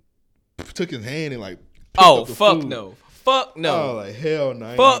like took his hand and like. Oh fuck no. Fuck no. Oh, like hell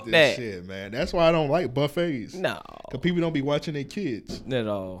no. Fuck that shit, man. That's why I don't like buffets. No. Because people don't be watching their kids. Not at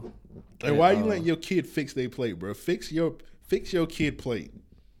all. Like, why are you letting your kid fix their plate, bro? Fix your kid plate.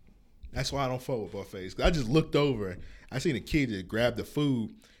 That's why I don't fuck with buffets. I just looked over. I seen a kid just grab the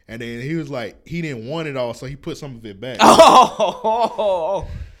food, and then he was like, he didn't want it all, so he put some of it back. Oh.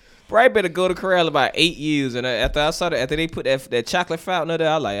 Bro, I better go to Corral about 8 years, and after they put that chocolate fountain there,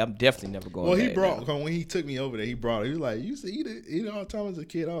 I was like, I'm definitely never going. Well, he brought when he took me over there. He brought it. He was like, you used to eat it all the time as a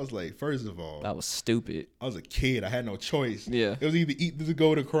kid. I was like, first of all, that was stupid. I was a kid. I had no choice. Yeah, it was either eat the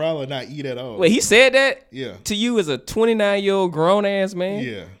Golden Corral or not eat at all. Wait, he said that? Yeah. To you as a 29-year-old grown ass man?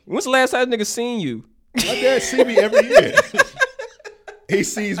 Yeah. When's the last time this nigga seen you? My dad see me every year. He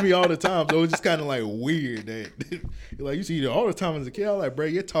sees me all the time, so it's just kind of like weird that like you see it all the time as a kid. I was like, bro,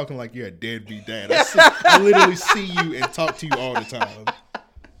 you're talking like you're a deadbeat dad. I literally see you and talk to you all the time.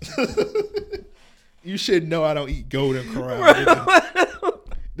 You should know I don't eat Golden Corral.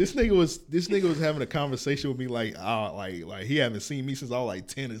 This nigga was having a conversation with me like he haven't seen me since I was like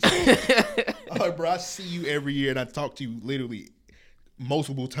 10 or something. I was like, bro, I see you every year and I talk to you literally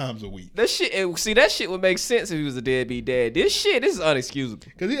multiple times a week. That shit would make sense if he was a deadbeat dad. This is unexcusable.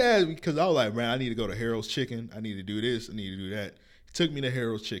 Because he asked me, because I was like, man, I need to go to Harold's Chicken. I need to do this. I need to do that. He took me to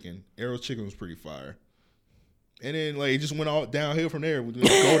Harold's Chicken. Harold's Chicken was pretty fire. And then like it just went all downhill from there with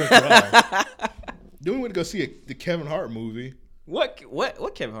Golden Corral. Then we went to go see the Kevin Hart movie. What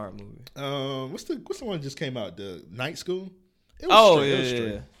Kevin Hart movie? What's the one that just came out? The Night School? It was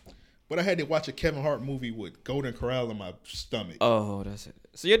straight. Yeah. But I had to watch a Kevin Hart movie with Golden Corral in my stomach. Oh, that's it.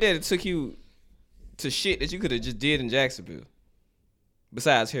 So your daddy took you to shit that you could have just did in Jacksonville,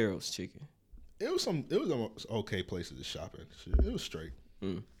 besides Harold's Chicken. It was okay places to shop at. It was straight.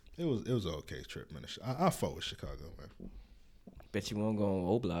 It was an okay trip, man. I fought with Chicago, man. Bet you won't go on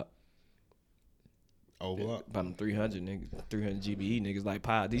O Block. O Block? About them 300 niggas, 300 GBE niggas like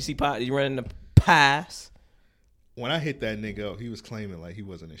Pies. Do you see Pies? You running the Pies? When I hit that nigga up, he was claiming like he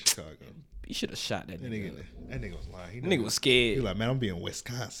wasn't in Chicago. You should have shot that nigga. That nigga was lying. That nigga was scared. He was like, man, I'm being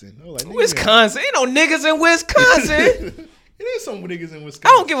Wisconsin. I was like, Wisconsin? Ain't no niggas in Wisconsin. It is some niggas in Wisconsin. I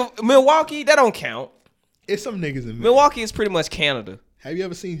don't give a Milwaukee. That don't count. It's some niggas in Milwaukee is pretty much Canada. Have you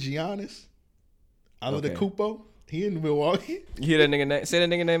ever seen Giannis? Out of the Cupo? He in Milwaukee. You hear that nigga name? Say that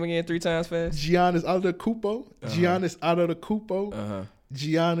nigga name again 3 times fast. Giannis Antetokounmpo. Giannis Antetokounmpo.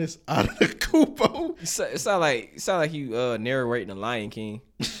 Giannis Antetokounmpo. It sound like you narrating The Lion King.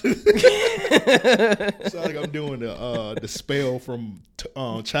 Sound like I'm doing the spell from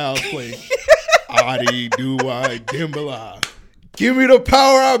Child's Play. Adi do I Dimbala. Give me the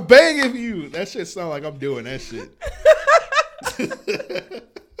power, I beg of you. That shit sound like I'm doing that shit.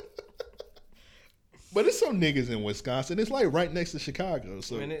 But it's some niggas in Wisconsin. It's like right next to Chicago.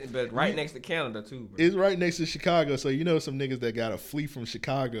 So but right next to Canada too, bro. It's right next to Chicago. So you know some niggas that gotta flee from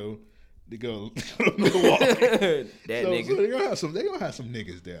Chicago to go to Milwaukee. Nigga. So they gonna have some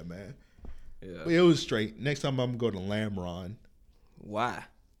niggas there, man. Yeah. But it was straight. Next time I'm gonna go to Lamron. Why?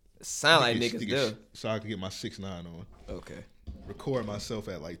 It sound like niggas there. So I can get my 6ix9ine on. Okay. Record myself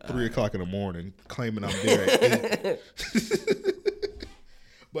at like 3 o'clock in the morning, claiming I'm there at 8.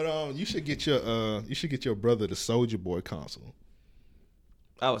 But you should get your brother the Soulja Boy console.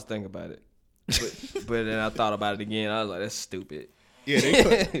 I was thinking about it, but then I thought about it again. I was like, that's stupid.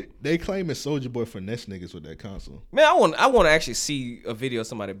 Yeah, they claim it's Soulja Boy finesse niggas with that console. Man, I want to actually see a video of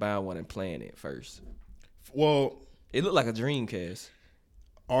somebody buying one and playing it first. Well, it looked like a Dreamcast.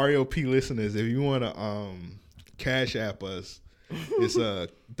 REOP listeners, if you want to cash app us, it's a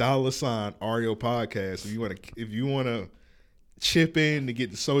 $sign REO podcast. If you want to chip in to get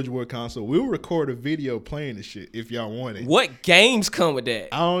the Soulja Boy console, we'll record a video playing the shit if y'all want it. What games come with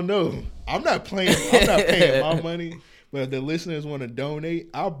that? I don't know. I'm not paying my money. But if the listeners want to donate,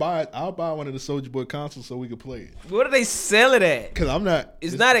 I'll buy one of the Soulja Boy consoles so we can play it. Where do they sell it at? Because I'm not.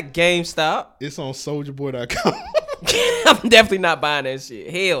 It's not at GameStop. It's on SouljaBoy.com. I'm definitely not buying that shit.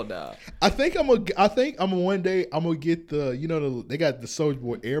 Hell no. I think I'm one day I'm gonna get they got the Soulja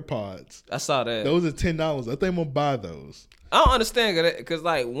Boy AirPods. I saw that. Those are $10. I think I'm gonna buy those. I don't understand because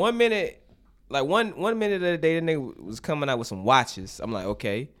like one minute of the day, the nigga was coming out with some watches. I'm like,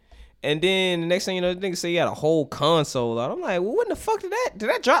 okay. And then the next thing you know, the nigga say he had a whole console out. I'm like, well, when the fuck did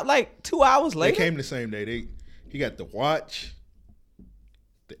that drop like 2 hours later? They came the same day. He got the watch,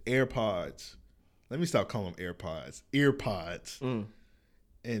 the AirPods. Let me stop calling them AirPods. Earpods.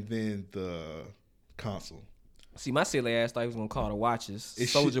 And then the console. See, my silly ass thought he was gonna call the watches.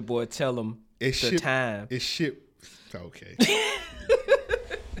 Soulja Boy tell him the time. It's shit. Okay.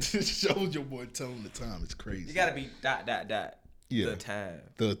 Soulja Boy tell him the time. It's crazy. You gotta be ... Yeah.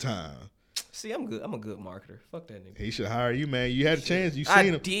 The time. See, I'm good. I'm a good marketer. Fuck that nigga. He should hire you, man. You had a chance. You seen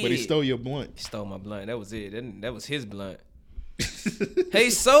him, but he stole your blunt. He stole my blunt. That was it. That was his blunt. Hey,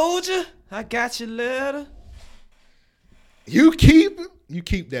 Soulja, I got your letter. You keep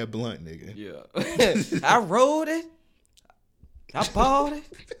that blunt, nigga. Yeah. I wrote it. I bought it.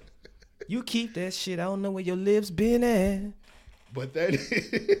 You keep that shit. I don't know where your lips been at. But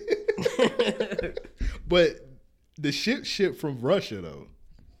but the ship from Russia though.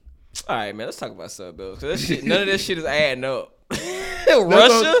 All right, man. Let's talk about something else. Cause none of this shit is adding up.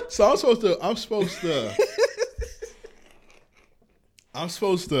 Russia. So I'm supposed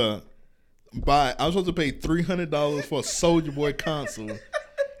to pay $300 for a Soulja Boy console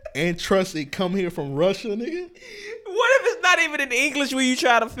and trust it come here from Russia, nigga. What if it's not even in English when you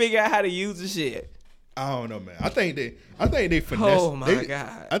try to figure out how to use the shit? I don't know, man. I think they finesse. Oh my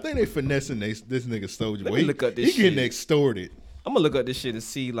god! I think they finessing this nigga Soulja Boy. Let me look up this shit. He getting extorted. I'm gonna look up this shit to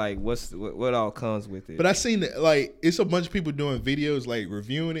see like what all comes with it. But I seen that like it's a bunch of people doing videos like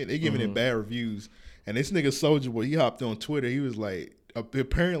reviewing it. They giving it bad reviews. And this nigga Soulja Boy, he hopped on Twitter. He was like,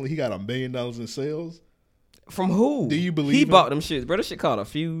 apparently he got $1 million in sales. From who? Do you believe he him? Bought them shits, bro? This shit called a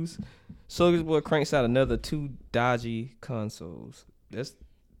fuse. Soulja Boy cranks out another 2 dodgy consoles. That's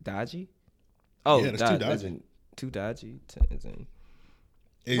dodgy. Oh, yeah, that's 2 dodgy. 2 dodgy.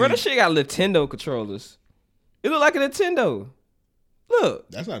 Bro, this shit got Nintendo controllers. It look like a Nintendo. Look.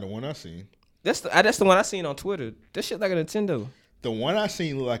 That's not the one I seen. That's the one I seen on Twitter. That shit like a Nintendo. The one I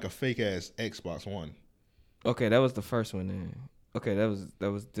seen look like a fake ass Xbox One. Okay, that was the first one then. Okay, that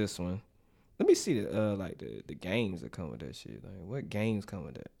was this one. Let me see the games that come with that shit. Like what games come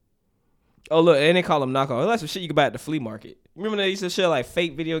with that? Oh look, and they call them knockoff. That's some shit you can buy at the flea market. Remember they used to sell like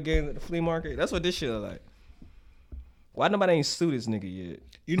fake video games at the flea market? That's what this shit look like. Why nobody ain't sue this nigga yet?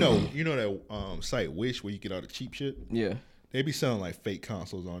 You know that site Wish where you get all the cheap shit? Yeah. They be selling like fake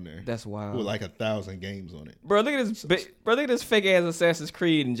consoles on there. That's wild. With like 1,000 games on it. Bro, look at this. Look at this fake ass Assassin's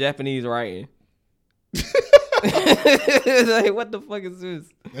Creed in Japanese writing. Like, what the fuck is this?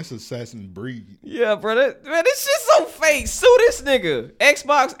 That's Assassin's Breed. Yeah, bro. This shit's so fake. Sue this nigga.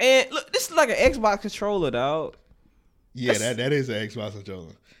 Xbox and look, this is like an Xbox controller, dog. Yeah, that is an Xbox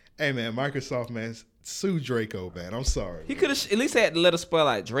controller. Hey man, Microsoft man, sue Draco, man. I'm sorry. He could have at least had to let us spell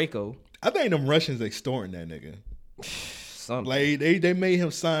out Draco. I think them Russians extorting that nigga. Something. Like they made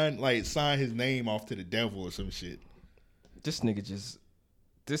him sign his name off to the devil or some shit. This nigga just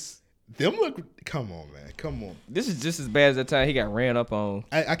come on, man. Come on. This is just as bad as the time he got ran up on.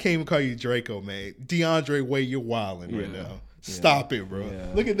 I can't even call you Draco, man. DeAndre Way, you're wilding right now. Stop it, bro. Yeah.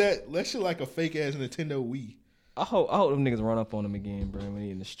 Look at that. That shit like a fake ass Nintendo Wii. I hope them niggas run up on him again, bro, when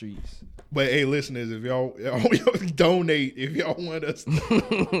he in the streets. But hey, listeners, if y'all donate, if y'all want us to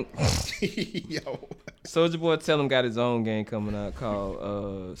Soulja Boy Tell Him got his own game coming out called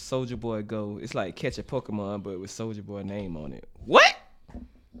Soulja Boy Go. It's like catch a Pokemon, but with Soulja Boy name on it. What?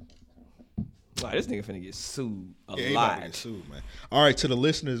 Wow, this nigga finna get sued a lot. He about to get sued, man. All right, to the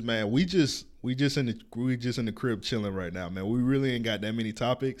listeners, man, we just in the crib chilling right now, man. We really ain't got that many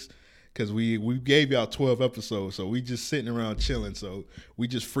topics. Because we gave y'all 12 episodes, so we just sitting around chilling. So we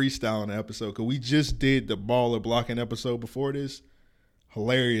just freestyling the episode. Because we just did the baller blocking episode before this.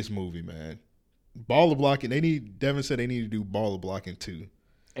 Hilarious movie, man. Baller blocking. Devin said they need to do baller blocking too.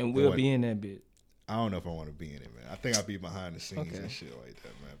 And we'll be in that bit. I don't know if I want to be in it, man. I think I'll be behind the scenes and shit like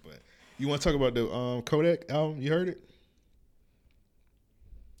that, man. But you want to talk about the Kodak album? You heard it?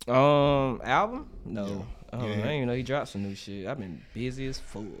 Album? No. Yeah. I didn't even know he dropped some new shit. I've been busy as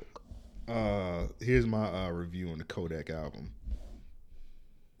fuck. Here's my review on the Kodak album.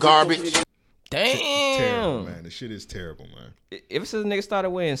 Garbage. Damn. Terrible, man. The shit is terrible, man. Ever since the nigga started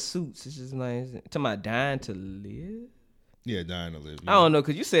wearing suits, it's just like, talking about dying to live? Yeah, dying to live. Yeah. I don't know,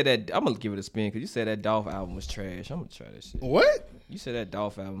 because you said that, I'm going to give it a spin, because you said that Dolph album was trash. I'm going to try that shit. What? You said that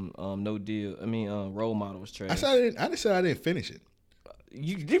Dolph album, No Deal, Role Model was trash. I just said I didn't finish it.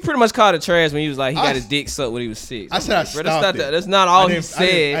 You pretty much called it trash when he was like, he got his dick sucked when he was 6. I said I stopped it. That's not all he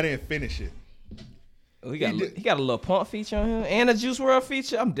said. I didn't finish it. Oh, he got a little Pump feature on him and a Juice WRLD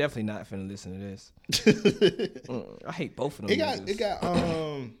feature. I'm definitely not finna listen to this. I hate both of them. It got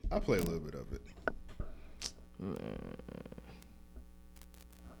I play a little bit of it.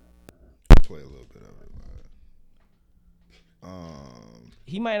 Play a little bit of it, man.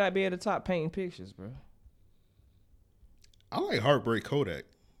 He might not be at the top painting pictures, bro. I like Heartbreak Kodak.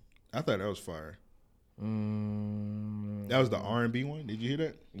 I thought that was fire. That was the R&B one. Did you hear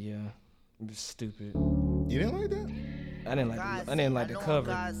that? Yeah. It was stupid. You didn't like that? I didn't like the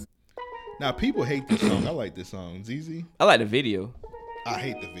cover. Now people hate this song. I like this song. ZZ. I like the video. I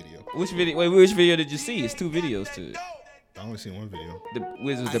hate the video. Which video? Wait, which video did you see? It's 2 videos to it. I only seen one video.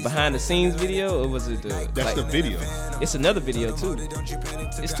 Was it the behind the scenes video or was it the? That's the video. It's another video too.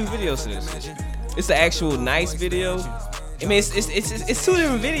 It's 2 videos to this. It's the actual nice video. I mean, it's 2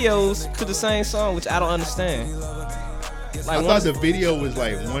 different videos to the same song, which I don't understand. Like I thought the video was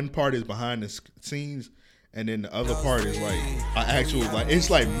like one part is behind the scenes, and then the other part is like an actual it's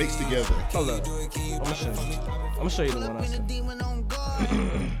like mixed together. Hold up, I'm gonna show you the one I said.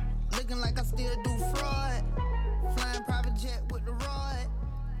 Looking like I still do fraud. Flying private jet with the rod.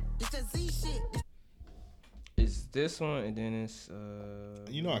 It's that Z shit. It's this one, and then it's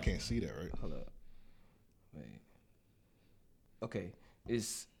You know I can't see that, right? Hold up. Wait. Okay.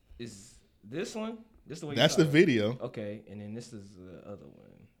 Is this one? This the one. That's the video. Okay, and then this is the other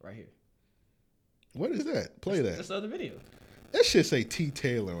one right here. What is that? Play that. That's the other video. That shit say T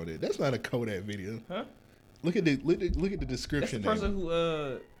Taylor on it. That's not a Kodak video. Huh? Look at the description. That's the person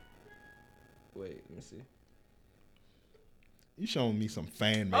who wait, let me see. You showing me some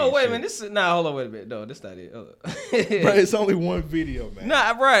fan made Oh wait, shit. man, this is hold on, wait a minute. No, that's not it. Hold up. Bro, it's only one video, man.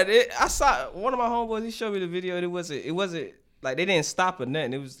 Nah, bro. I saw one of my homeboys. He showed me the video. And it wasn't like they didn't stop or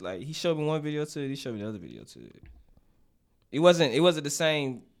nothing. It was like he showed me one video to it. He showed me the other video to it. It wasn't the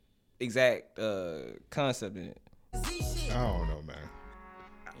same exact concept in it. I don't know, man.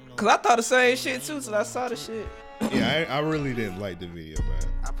 Cause I thought the same shit too till I saw the shit. Yeah, I really didn't like the video, man.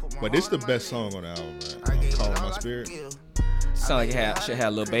 But it's the best song on the album, man. Calling My Spirit. Sound like it should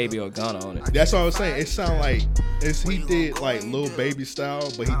have Lil Baby or Ghana on it. That's what I was saying. It sound like he did like Lil Baby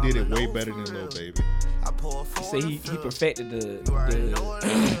style, but he did it way better than Lil Baby. You say he perfected the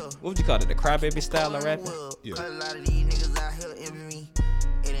what would you call it? The crybaby style of rapping? Yeah.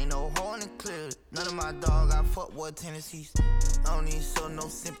 None of my dog, I fuck boy tendencies. I don't need show no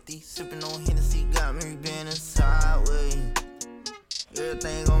sympathy. Sipping on Hennessy, got me been sideways.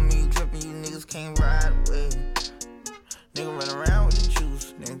 Everything on me dripping, you niggas can't ride away. Nigga run around with the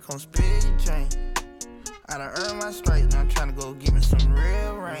juice, nigga come spit your drink. I done earned my stripes, now I'm trying to go give me some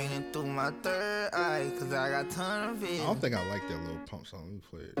real rain. And through my third eye, cause I got ton of vision. I don't think I like that little pump song. Let me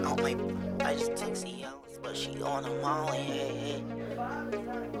play it. Oh wait, I just text Eos, but she on a molly, hey.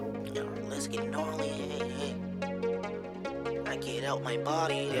 Yo, let's get gnarly, hey. I get out my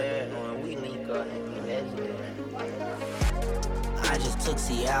body, yeah. When we link up, I just took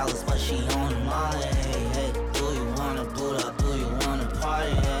Cialis, but she on a molly, hey. Do you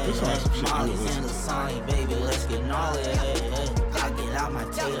Molly's in the sign, baby, let's get gnarly. I get out my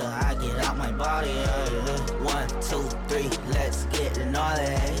tater, I get out my body. 1, 2, 3, let's get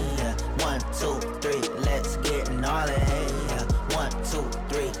gnarly. 1, 2, 3, let's get gnarly. 1, 2,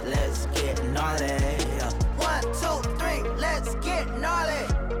 3, let's get gnarly. 1, 2, 3, let's get gnarly.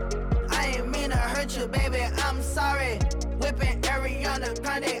 I ain't mean to hurt you, baby, I'm sorry. Whipping Ariana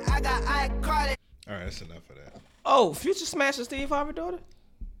Grande, I got iCarly. All right, that's enough of that. Oh, Future smashing Steve Harvey daughter?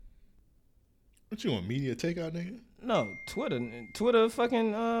 What you want, media takeout, nigga? No, Twitter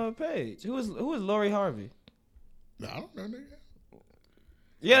fucking page. Who is Lori Harvey? I don't know, nigga.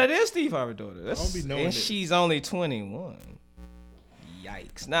 Yeah, that is Steve Harvey daughter. I don't be knowing and that. she's only 21.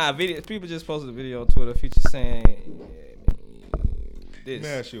 Yikes! Nah, people just posted a video on Twitter. Future saying this.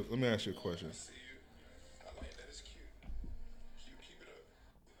 Let me ask you a question.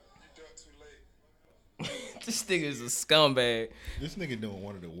 This nigga is a scumbag. This nigga doing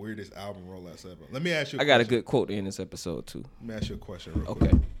one of the weirdest album rollouts ever. Let me ask you a I question. got a good quote to end this episode, too. Let me ask you a question real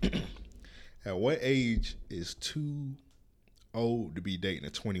quick. At what age is too old to be dating a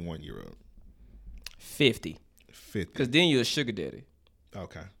 21-year-old? 50. 50. Because then you're a sugar daddy.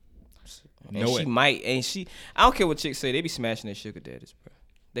 Okay. And I don't care what chicks say, they be smashing their sugar daddies, bro.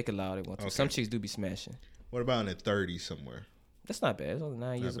 They can lie all they want to. Okay. Some chicks do be smashing. What about in the 30s somewhere? That's not bad. It's only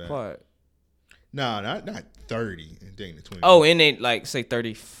 9 years bad. apart. Nah, not 30 and dating a 20. Oh, and they like say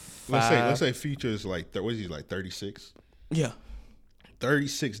 35. Let's say Future's like what is he like 36? Yeah.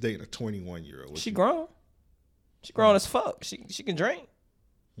 36 dating a 21-year-old. She grown. She grown as fuck. She can drink.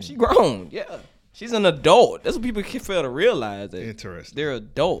 She grown. Yeah. She's an adult. That's what people fail to realize. That Interesting. They're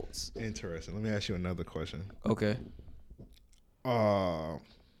adults. Interesting. Let me ask you another question. Okay.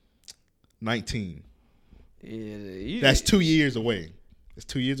 19. Yeah. That's 2 years away. It's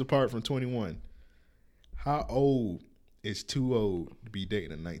 2 years apart from 21. How old is too old to be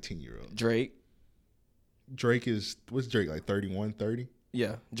dating a 19-year-old? Drake. What's Drake, like 31, 30?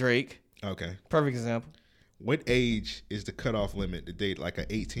 Yeah, Drake. Okay. Perfect example. What age is the cutoff limit to date like an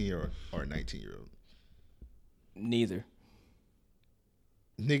 18-year-old or a 19-year-old? Neither.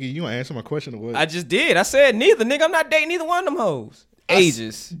 Nigga, you want to answer my question or what? I just did. I said neither. Nigga, I'm not dating either one of them hoes.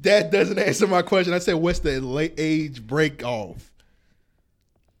 Ages. That doesn't answer my question. I said, what's the late age break off?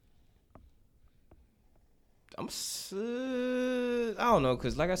 I don't know,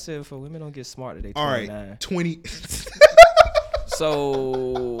 because like I said before, women don't get smart today. All right, 20.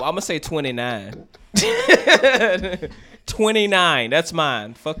 So I'm going to say 29. 29. That's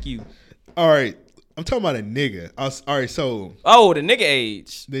mine. Fuck you. All right. I'm talking about a nigga. All right, so. Oh, the nigga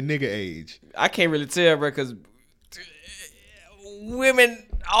age. The nigga age. I can't really tell, bro, because women,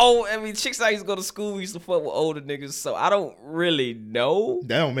 chicks I used to go to school, we used to fuck with older niggas, so I don't really know.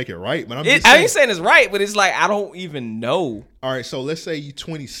 That don't make it right, but I ain't saying it's right, but it's like, I don't even know. All right, so let's say you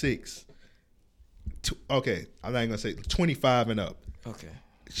 26. Okay, I'm not even going to say 25 and up. Okay.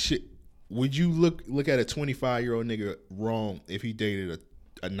 Shit, would you look at a 25-year-old nigga wrong if he dated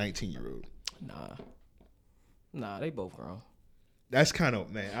a 19-year-old? Nah, they both grown. That's kind of,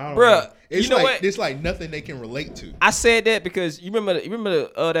 man, I don't Bruh, know. It's you know like, what? It's like nothing they can relate to. I said that because you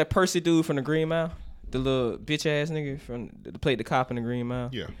remember that Percy dude from the Green Mile? The little bitch ass nigga that played the cop in the Green Mile?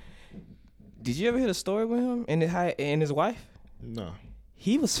 Yeah. Did you ever hear the story with him and his wife? No.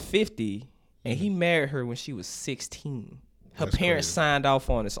 He was 50 and he married her when she was 16. Her That's parents crazy. signed off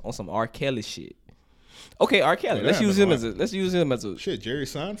on some R. Kelly shit. Okay, R. Kelly. Yeah, Let's use him as a shit. Jerry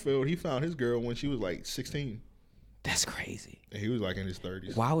Seinfeld, he found his girl when she was like 16. That's crazy. And he was like in his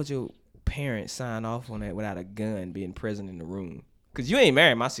 30s. Why would your parents sign off on that without a gun being present in the room? Because you ain't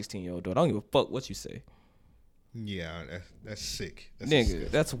married my 16-year-old daughter. I don't give a fuck what you say. Yeah, that's sick. That's Nigga,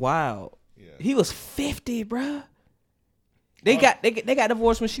 disgusting. that's wild. Yeah. He was 50, bruh. They got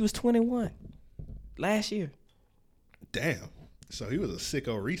divorced when she was 21 last year. Damn. So he was a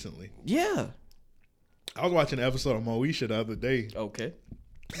sicko recently. Yeah. I was watching an episode of Moesha the other day. Okay.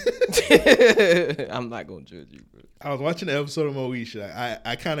 I'm not gonna judge you, bro. I was watching the episode of Moesha.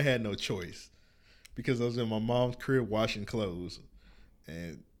 I kind of had no choice because I was in my mom's crib washing clothes,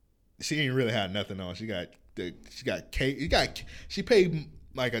 and she ain't really had nothing on. She paid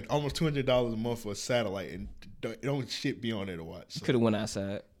like almost $200 a month for a satellite, and don't shit be on there to watch. So. You could have went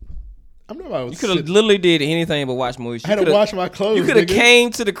outside. I'm not about to. You could have literally did anything but watch Moesha. I had to wash my clothes. You could have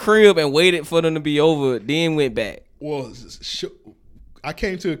came to the crib and waited for them to be over, then went back. Well, I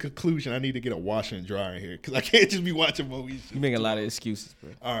came to a conclusion. I need to get a washer and dryer in here because I can't just be watching Moesha. You making a lot of excuses,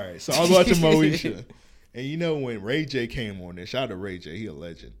 bro. All right, so I was watching Moesha, and you know when Ray J came on there, shout out to Ray J, he a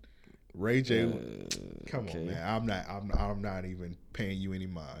legend. Ray J, come on, man, I'm not even paying you any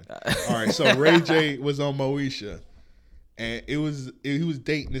mind. All right, so Ray J was on Moesha, And he was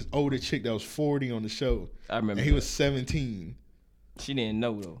dating this older chick that was 40 on the show. I remember. And he was 17. She didn't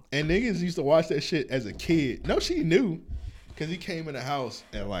know though. And niggas used to watch that shit as a kid. No, she knew, cause he came in the house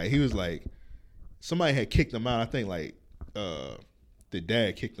and like he was like, somebody had kicked him out. I think like the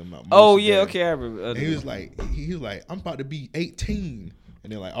dad kicked him out. Oh yeah, dad. okay, I remember. And he was like, I'm about to be 18.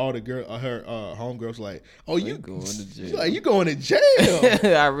 And then like all the girl, her homegirls like, oh you going to jail? She's like, you going to jail?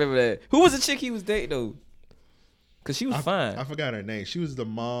 I remember that. Who was the chick he was dating though? Cause she was fine. I forgot her name. She was the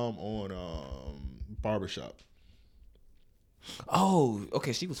mom on Barbershop. Oh,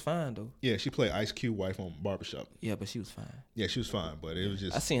 okay. She was fine though. Yeah, she played Ice Cube wife on Barbershop. Yeah, but she was fine. Yeah, she was fine, but it was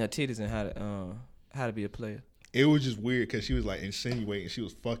just. I seen her titties and how to be a player. It was just weird because she was like insinuating she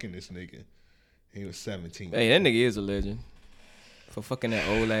was fucking this nigga. He was 17. Hey, that nigga is a legend for fucking that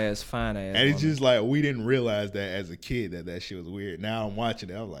old ass fine ass. And it's just like we didn't realize that as a kid that shit was weird. Now I'm watching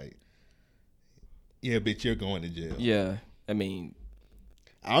it. I'm like, yeah, bitch, you're going to jail. Yeah, I mean,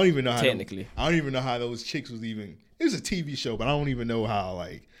 I don't even know how. Technically, I don't even know how those chicks was even. It was a TV show, but I don't even know how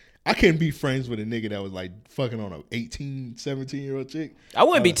like. I couldn't be friends with a nigga that was like fucking on a 18, 17-year-old chick. I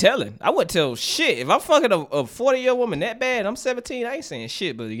wouldn't be telling. I wouldn't tell shit. If I'm fucking a 40-year-old woman that bad, I'm 17, I ain't saying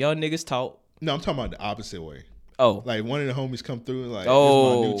shit, but the young niggas talk. No, I'm talking about the opposite way. Oh. Like one of the homies come through and like,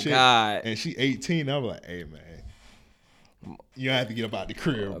 oh, this is my new chick, God. and she 18. I'm like, hey, man. You don't have to get up out the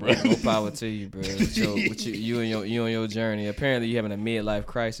crib, bro. No power to you, bro. With you and your journey. Apparently, you having a midlife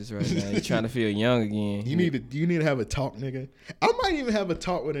crisis right now. You're trying to feel young again. You need to have a talk, nigga. I might even have a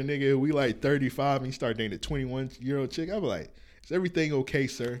talk with a nigga who we like 35 and he start dating a 21-year-old chick. I'll be like, is everything okay,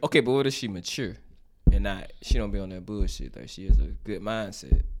 sir? Okay, but what if she mature and she don't be on that bullshit? Like she has a good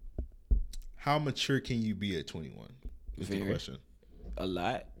mindset. How mature can you be at 21? Is the question. A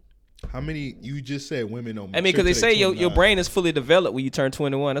lot. How many? You just said women don't. I mean, because they say your brain is fully developed when you turn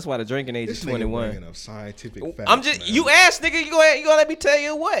 21. That's why the drinking age is 21. Of scientific facts, I'm just man. you ass nigga. You gonna let me tell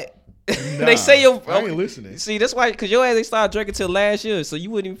you what? Nah, they say your. I ain't listening. See, that's why because your ass they started drinking till last year, so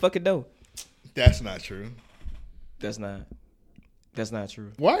you wouldn't even fucking know. That's not true. That's not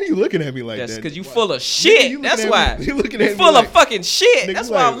true. Why are you looking at me like that? That's because you full of shit. That's why. You looking at me full like, of fucking shit. Nigga, That's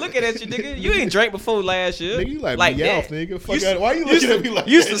like, why I'm looking at you, nigga. You ain't drank before last year. Nigga, you like me that. off, nigga. Fuck out. Why you looking at me like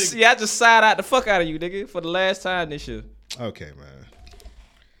used that? To see, I just side out the fuck out of you, nigga, for the last time this year. Okay, man.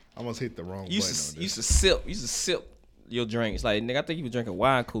 I almost hit the wrong button on this. Used to sip your drinks. Like, nigga, I think you was drinking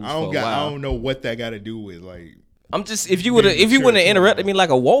wine coolers for a while. I don't know what that got to do with like. I'm just if you wouldn't have interrupted me like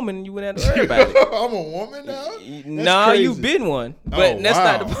a woman, you wouldn't have to worry about it. I'm a woman now. Nah, you've been one, but that's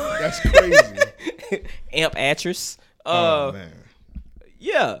not the point. That's crazy. Amp actress. Oh man.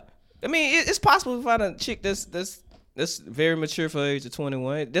 Yeah, I mean it's possible to find a chick that's very mature for the age of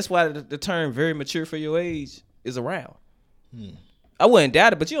 21. That's why the term "very mature for your age" is around. I wouldn't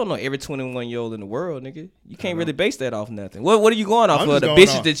doubt it, but you don't know every 21-year-old in the world, nigga. You can't really base that off nothing. What are you going off of? The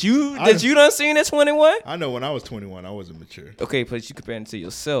bitches that you done seen at 21? I know when I was 21, I wasn't mature. Okay, but you compare it to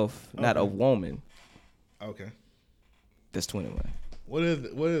yourself, not a woman. Okay. That's 21. What is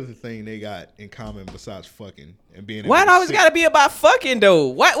the thing they got in common besides fucking and being? Why it always got to be about fucking though?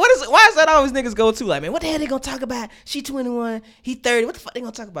 Why is that always niggas go to? Like, man, what the hell they gonna talk about? She 21, he 30. What the fuck they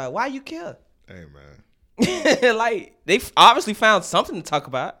gonna talk about? Why you care? Hey man. Like they obviously found something to talk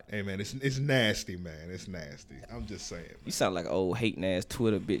about. Hey man, it's nasty, man. It's nasty. I'm just saying. Man. You sound like an old hating ass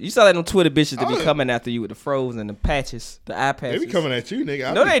Twitter bitch. You sound like them Twitter bitches that be coming after you with the froze and the patches, the eye patches. They be coming at you,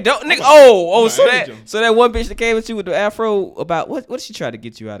 nigga. No, they don't, nigga. So that one bitch that came at you with the afro about what did she try to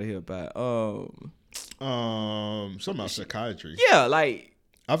get you out of here about? Something about psychiatry. Yeah, like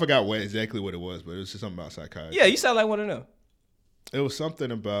I forgot exactly what it was, but it was just something about psychiatry. Yeah, you sound like one of them. It was something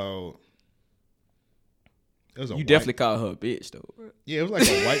about. You definitely called her a bitch though. Yeah, it was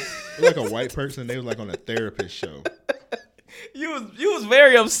like a white person. They was like on a therapist show. You was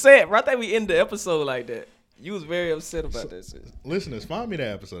very upset, bro. I think we ended the episode like that. You was very upset about this. Listeners, find me that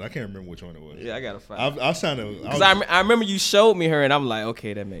episode. I can't remember which one it was. Yeah, I gotta find. I remember you showed me her, and I'm like,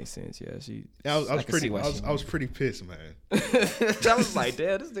 okay, that makes sense. Yeah, I was pretty pissed, man. I was like,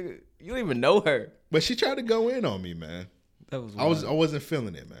 damn, this nigga, you don't even know her. But she tried to go in on me, man. That was wild. I wasn't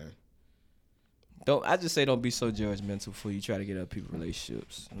feeling it, man. I just say don't be so judgmental before you try to get up people's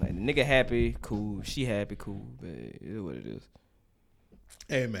relationships. Like the nigga happy, cool. She happy, cool. But it is what it is.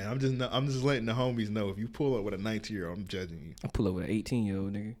 Hey man, I'm just letting the homies know if you pull up with a 19-year-old, I'm judging you. I pull up with an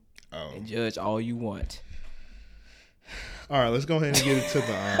 18-year-old nigga. Oh. And judge all you want. All right, let's go ahead and get into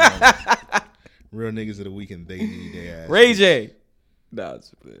the real niggas of the week and they need their ass. Ray J. Nah,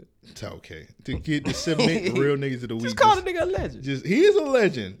 it's okay. To submit real niggas of the week. Just call the nigga a legend. He is a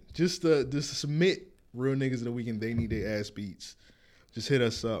legend. Just to submit real niggas of the week and they need their ass beats. Just hit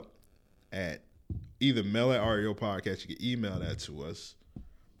us up at either mail at REO Podcast. You can email that to us.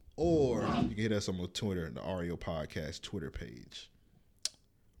 Or you can hit us on Twitter, the REO Podcast Twitter page.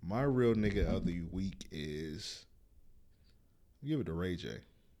 My real nigga of the week is... Give it to Ray J.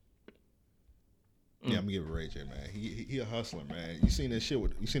 Yeah, I'm gonna give it to Ray J, man. He a hustler, man. You seen that shit?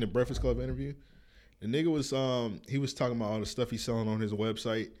 You seen the Breakfast Club interview? The nigga was he was talking about all the stuff he's selling on his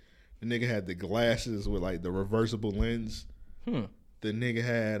website. The nigga had the glasses with like the reversible lens. The nigga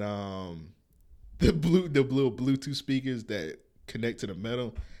had the little Bluetooth speakers that connect to the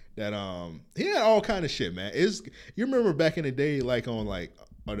metal. That he had all kind of shit, man. You remember back in the day, like on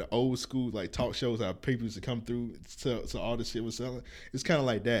the old school like talk shows, how people used to come through, so all the shit was selling. It's kind of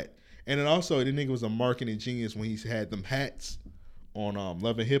like that. And then also the nigga was a marketing genius when he had them hats on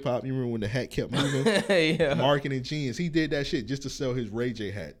Love and Hip Hop. You remember when the hat kept moving? Yeah. Marketing genius. He did that shit just to sell his Ray J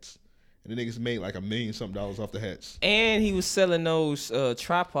hats. And the niggas made like $1 million something off the hats. And he was selling those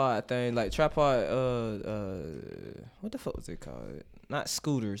tripod things, like tripod what the fuck was it called? Not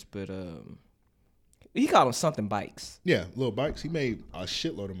scooters, but he called them something bikes. Yeah, little bikes. He made a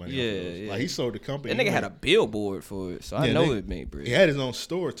shitload of money. Yeah. Like he sold the company. That nigga had a billboard for it, so I know it made bread. He had his own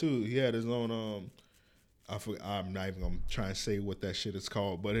store too. He had his own I'm not even gonna try and say what that shit is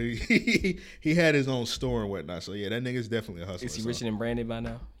called, but he had his own store and whatnot. So yeah, that nigga's definitely a hustler. Is he richer than Brandy by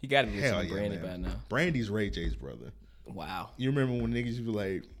now? He gotta be richer than Brandy by now. Brandy's Ray J's brother. Wow. You remember when niggas used to be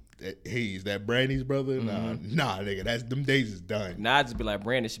like, hey, is that Brandy's brother? Mm-hmm. Nah, nigga, them days is done. Nah, I just be like,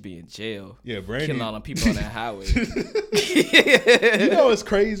 Brandy should be in jail. Yeah, Brandy killing all the people on that highway. You know what's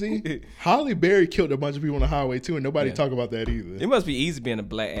crazy? Halle Berry killed a bunch of people on the highway too, and nobody talk about that either. It must be easy being a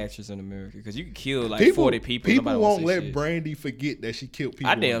black actress in America because you can kill like 40 people. People won't let Brandy forget that she killed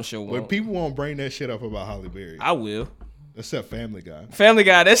people. I damn sure won't. But people won't bring that shit up about Halle Berry. I will. Except Family Guy. Family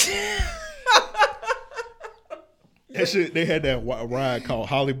Guy, that's... That shit, they had that ride called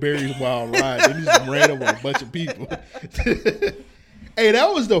Halle Berry's Wild Ride. They just ran over a bunch of people. Hey,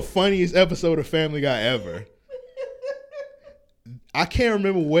 that was the funniest episode of Family Guy ever. I can't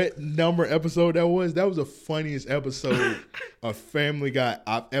remember what number episode that was. That was the funniest episode of Family Guy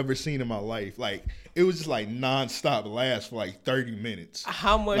I've ever seen in my life. Like, it was just like nonstop laughs for like 30 minutes.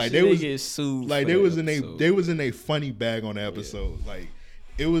 How much like, did they get sued? Like they was in a funny bag on the episode. Yeah. Like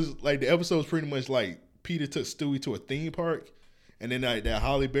it was like the episode was pretty much like Peter took Stewie to a theme park, and then like that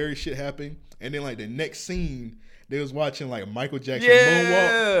Halle Berry shit happened, and then like the next scene they was watching like Michael Jackson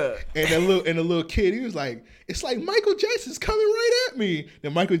moonwalk, and the little kid, he was like, "It's like Michael Jackson's coming right at me."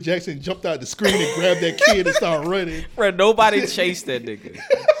 Then Michael Jackson jumped out the screen and grabbed that kid and started running. Bro, nobody chased that nigga.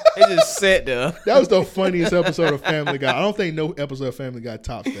 They just sat there. That was the funniest episode of Family Guy. I don't think no episode of Family Guy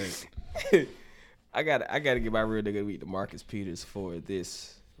tops that. I gotta give my real nigga week to Marcus Peters for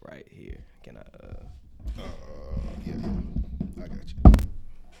this right here. Can I? Yeah, I got you.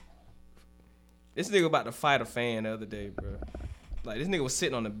 This nigga about to fight a fan the other day, bro. Like, this nigga was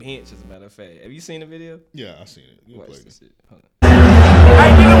sitting on the bench, as a matter of fact. Have you seen the video? Yeah, I seen it. Watch this shit. Hold on.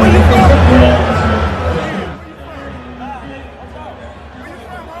 Hey, nigga, where you from?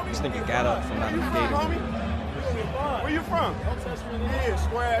 This nigga got up from out of the gate. Where you from?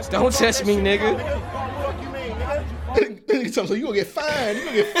 Don't touch me, nigga. Fuck you mean, nigga? So you gonna get fined. You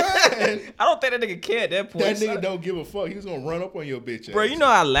gonna get fined. I don't think that nigga care at that point. That nigga don't give a fuck. He was gonna run up on your bitch ass. Bro, you know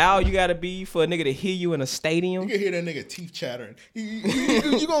how loud you gotta be for a nigga to hear you in a stadium? You can hear that nigga teeth chattering.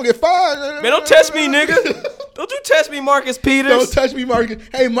 You gonna get fined. Man, don't touch me, nigga. Don't you touch me, Marcus Peters. Don't touch me, Marcus.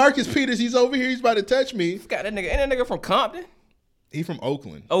 Hey, Marcus Peters, he's over here. He's about to touch me. Got that nigga. Ain't that nigga from Compton? He from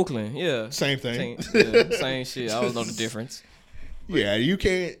Oakland. Oakland, yeah. Same thing. Same shit. I don't know the difference. Yeah, you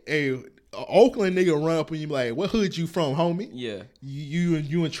can't. Hey, Oakland nigga run up and you be like, "What hood you from, homie?" Yeah,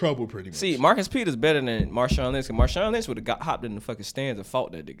 you in trouble pretty much. See, Marcus Peters better than Marshawn Lynch. Marshawn Lynch would have got hopped in the fucking stands and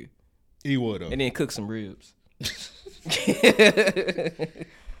fought that nigga. He would have, and then cooked some ribs.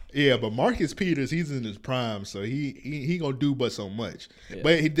 Yeah, but Marcus Peters, he's in his prime, so he gonna do but so much. Yeah.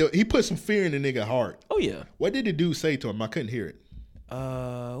 But he put some fear in the nigga heart. Oh yeah. What did the dude say to him? I couldn't hear it.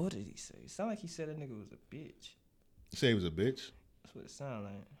 What did he say? It sounded like he said that nigga was a bitch. You say he was a bitch? That's what it sounded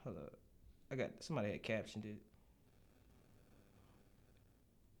like. Hold up. Somebody had captioned it.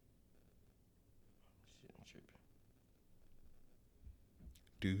 Shit, I'm tripping.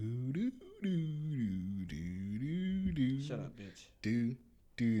 Do. Shut up, bitch. Do.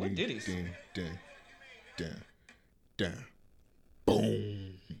 What did he say?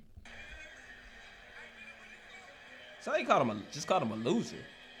 Boom. So he just called him a loser.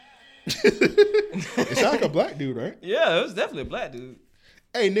 It's like a black dude, right? Yeah, it was definitely a black dude.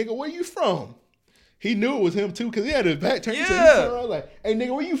 Hey, nigga, where you from? He knew it was him too, cause he had his back turned. Yeah. He turned around like, "Hey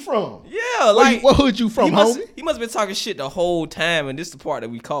nigga, where you from? Yeah, like what hood you from, he homie?" He must have been talking shit the whole time, and this is the part that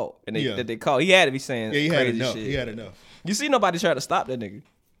we caught, and that they caught. He had to be saying, he had crazy enough. shit. He had enough. You see, nobody tried to stop that nigga.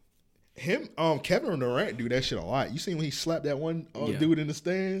 Him, Kevin Durant do that shit a lot. You seen when he slapped that one dude in the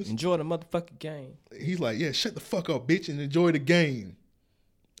stands? Enjoy the motherfucking game. He's like, "Yeah, shut the fuck up, bitch, and enjoy the game."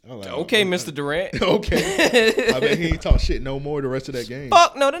 Like, okay, Mr. Durant. Okay. I bet he ain't talk shit no more the rest of that game.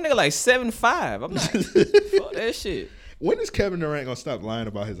 Fuck no, that nigga like 7'5". I'm like, fuck that shit. When is Kevin Durant gonna stop lying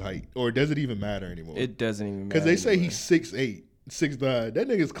about his height, or does it even matter anymore? It doesn't even matter. Because they say he's 6'8", 6'9". That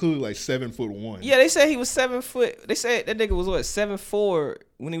nigga's clearly like 7'1". Yeah, they said he was 7 foot. They said that nigga was what 7'4"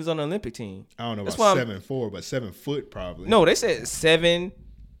 when he was on the Olympic team. I don't know about 7'4", but 7 foot probably. No, they said 7.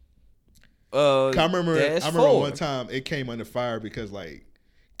 I remember -4. one time it came under fire because they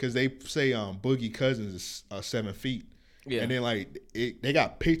say Boogie Cousins is 7 feet. Yeah. And then they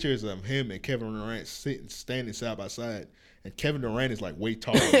got pictures of him and Kevin Durant standing side by side, and Kevin Durant is like way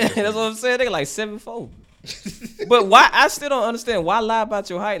taller. That's what I'm saying. They like 7'4". But why? I still don't understand why lie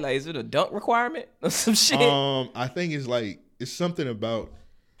about your height. Like, is it a dunk requirement or some shit? I think it's something about.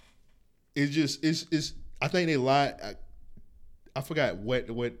 It's. I think they lied. I forgot what.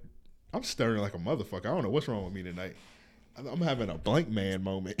 I'm stuttering like a motherfucker. I don't know what's wrong with me tonight. I'm having a blank man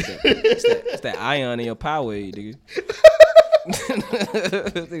moment. It's that ion in your power, nigga.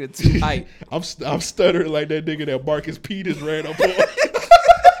 Nigga too hype. I'm stuttering like that nigga that Marcus Peters ran up on.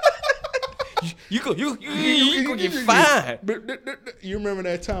 You gonna get fined. You remember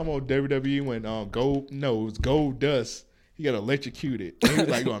that time on WWE when it was Gold Dust. He got electrocuted. And he was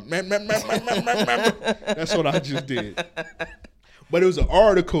like going, man. That's what I just did. But it was an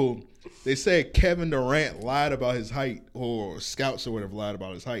article. They said Kevin Durant lied about his height, or scouts or whatever lied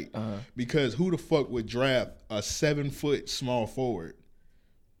about his height, because who the fuck would draft a 7 foot small forward?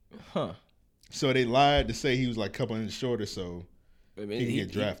 Huh. So they lied to say he was like a couple inches shorter, so he could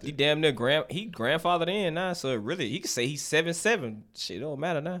get drafted. He damn near grandfathered in now, so really he could say he's 7'7". Shit, it don't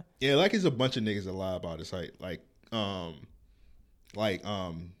matter now. Yeah, like it's a bunch of niggas that lie about his height. Who else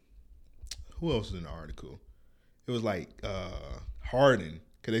was in the article? It was Harden.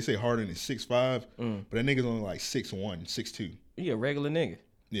 Cause they say Harden is 6'5", but that nigga's only like 6'1", 6'2". He a regular nigga.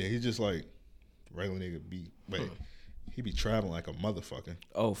 Yeah, he's just like regular nigga. He be traveling like a motherfucker.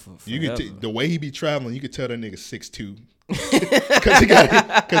 Oh, for the way he be traveling, you could tell that nigga 6'2". Cause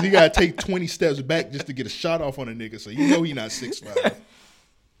he got to take 20 steps back just to get a shot off on a nigga, so you know he not 6'5".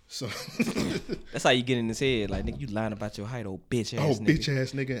 So that's how you get in his head, like, nigga, you lying about your height, old bitch ass nigga. Oh, bitch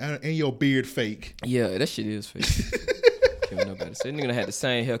ass nigga, and your beard fake. Yeah, that shit is fake. Nobody said nigga had the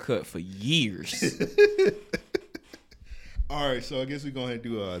same haircut for years. All right, so I guess we're gonna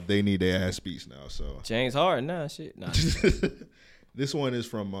do they need their ass beats now. So James Harden, shit. Nah. This one is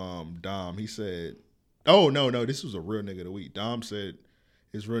from Dom. He said, "Oh no, this was a real nigga of the week." Dom said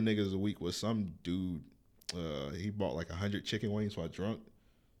his real niggas of the week was some dude. He bought like 100 chicken wings while drunk.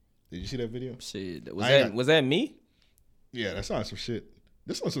 Did you see that video? Shit, was that me? Yeah, that's not some shit.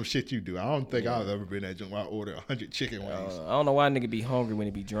 This is some shit you do. I don't think I've ever been that drunk where I ordered 100 chicken wings. I don't know why a nigga be hungry when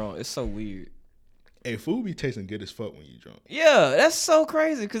he be drunk. It's so weird. Hey, food be tasting good as fuck when you drunk. Yeah, that's so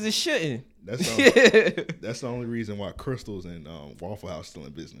crazy because it shouldn't. That's the only reason why Crystals and Waffle House still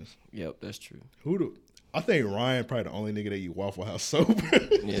in business. Yep, that's true. I think Ryan probably the only nigga that eat Waffle House sober.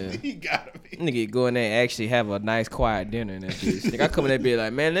 Yeah, he gotta be. Nigga go in there and actually have a nice quiet dinner and that bitch. Nigga, I come in there and be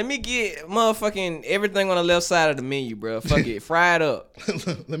like, man, let me get motherfucking everything on the left side of the menu, bro. Fuck it, fry it up.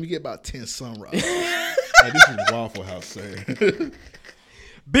 Let me get about 10 sunrise. Like, this is Waffle House, sir.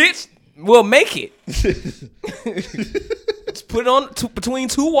 Bitch, we'll make it. Just put it on between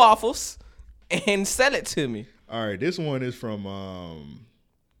two waffles and sell it to me. All right, this one is from.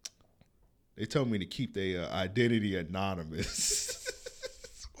 They told me to keep their identity anonymous.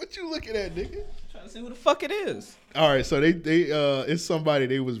 What you looking at, nigga? Trying to see who the fuck it is. All right, so they it's somebody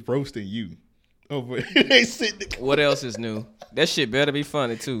they was roasting you over. They sitting. What else is new? That shit better be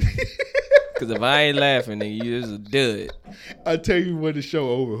funny too. Cause if I ain't laughing, nigga, you is a dud. I tell you when the show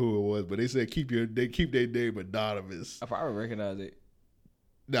over who it was, but they said keep their name anonymous. I probably recognize it.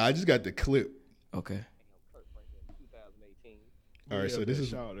 Nah, I just got the clip. Okay. All right, so this is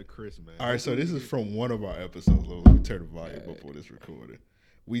shout out to Chris, man. All right, so this is from one of our episodes. Let me turn the volume up for this recording.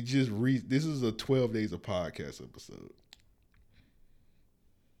 We just this is a 12 Days of Podcast episode.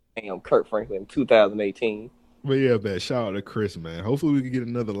 Damn, Kurt Franklin, 2018. But yeah, man, shout out to Chris, man. Hopefully we can get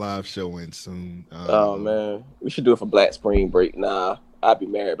another live show in soon. Oh man, we should do it for Black Spring Break. Nah, I'll be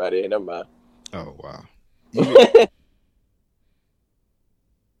married by then. Never mind. Oh wow.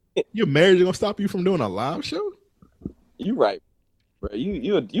 Your marriage is gonna stop you from doing a live show? You right. Bro,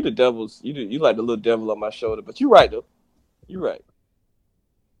 you the devil's. You like the little devil on my shoulder, but you right though. You right.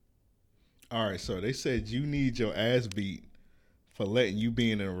 All right, so they said you need your ass beat for letting you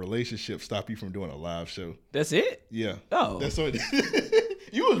being in a relationship stop you from doing a live show. That's it? Yeah. Oh. That's what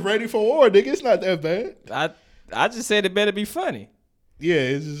you was ready for war, nigga. It's not that bad. I just said it better be funny. Yeah,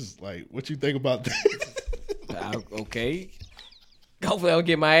 it's just like, what you think about that? Okay. Hopefully I don't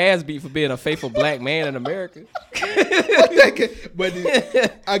get my ass beat for being a faithful black man in America.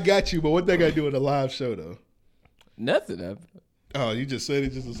 I got you, but what that got to do with a live show, though? Nothing. Oh, you just said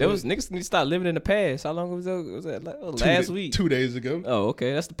it just to there was niggas need to stop living in the past. How long was that? Last week? 2 days ago. Oh,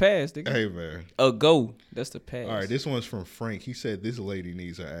 okay. That's the past, nigga. Hey, man. Ago. That's the past. All right, this one's from Frank. He said this lady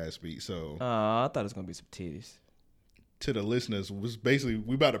needs her ass beat. So I thought it was going to be some titties. To the listeners, was basically,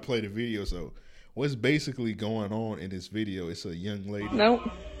 we about to play the video, so what's basically going on in this video? It's a young lady. Nope.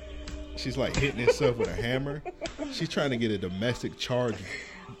 She's like hitting herself with a hammer. She's trying to get a domestic charge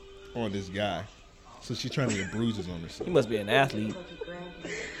on this guy. So she's trying to get bruises on herself. He must be an athlete.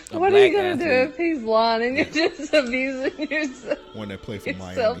 What are you going to do if he's blind and you're just abusing yourself? One that play for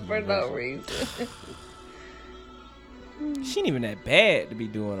yourself Miami for no reason. She ain't even that bad to be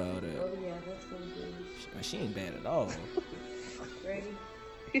doing all that. Oh, yeah, that's what it is. She ain't bad at all. Ready?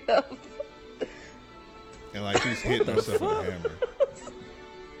 Yep. And like she's hitting herself with a hammer.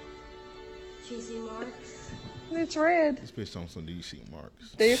 Cheesy marks. It's red. This bitch on some DC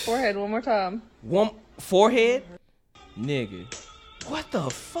marks. Do your forehead one more time. One forehead? Nigga. What the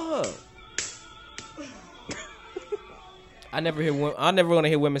fuck? I never want to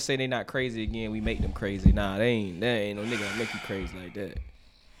hear women say they not crazy again. We make them crazy. Nah, they ain't no nigga that make you crazy like that.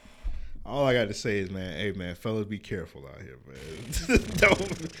 All I got to say is, man, hey, man, fellas, be careful out here, man.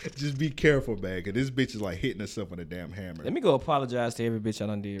 Don't just be careful, man, because this bitch is like hitting herself with a damn hammer. Let me go apologize to every bitch I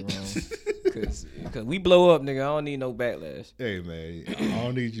done did wrong. Cause we blow up, nigga. I don't need no backlash. Hey, man, I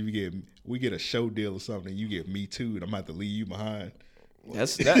don't need you to we get a show deal or something, you get me too, and I'm about to leave you behind. I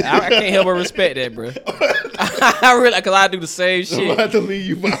can't help but respect that, bro. I really, cause I do the same shit. I'm about to leave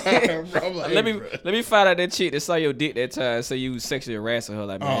you behind, bro. Like, let me find out that chick that saw your dick that time, so you sexually harassing her.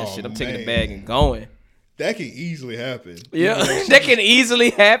 Like, man, shit, I'm taking the bag and going. That can easily happen. Yeah, that can easily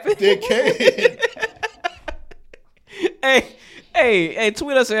happen. It can. Hey,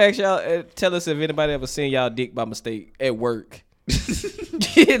 tweet us and ask y'all, tell us if anybody ever seen y'all dick by mistake at work.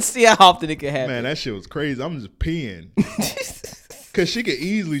 See how often it can happen. Man, that shit was crazy. I'm just peeing. Cause she could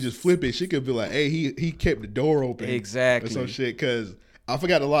easily just flip it. She could be like, "Hey, he kept the door open." Exactly. Or some shit. Cause I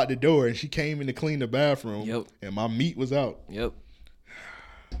forgot to lock the door, and she came in to clean the bathroom. Yep. And my meat was out. Yep.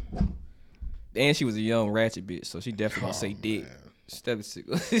 And she was a young ratchet bitch, so she definitely gonna say dick.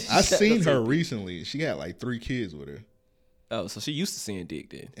 I seen her recently. She got like 3 kids with her. Oh, so she used to seeing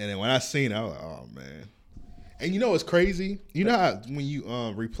dick then. And then when I seen her, I was like, "Oh man." And you know what's crazy? You know how when you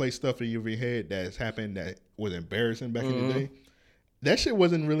replay stuff in your head that's happened that was embarrassing back in the day? That shit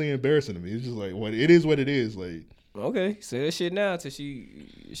wasn't really embarrassing to me. It's just like, what it is, what it is. Like, okay, say that shit now till she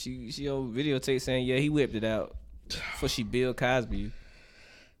on videotape saying, yeah, he whipped it out before she Bill Cosby you.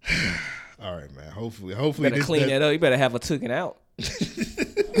 All right, man. Hopefully, better clean that up. You better have her taken out.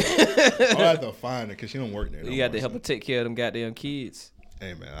 I'll have to find her because she don't work there. You got to help her take care of them goddamn kids.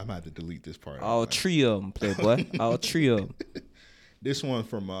 Hey man, I'm gonna have to delete this part. All 3 of them, playboy. All 3 of them. This one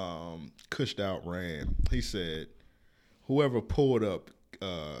from Cushed Out Ram. He said, whoever pulled up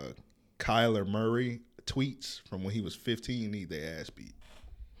Kyler Murray tweets from when he was 15 need their ass beat.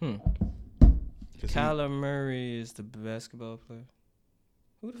 Kyler Murray is the basketball player.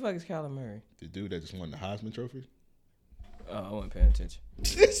 Who the fuck is Kyler Murray? The dude that just won the Heisman Trophy. Oh, I wasn't paying attention.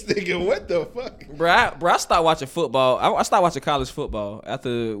 This nigga, what the fuck? Bro, I stopped watching football. I stopped watching college football.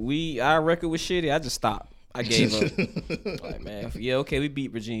 After our record was shitty, I just stopped. I gave up. Like, man, yeah, okay, we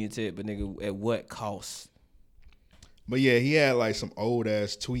beat Virginia Tech, but nigga, at what cost? But yeah, he had like some old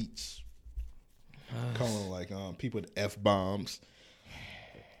ass tweets calling like people F-bombs.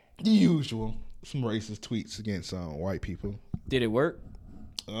 The usual. Some racist tweets against white people. Did it work?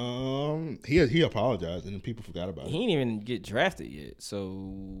 He apologized and then people forgot about it. He didn't even get drafted yet. So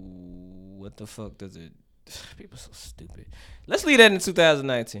what the fuck does it? People are so stupid. Let's leave that in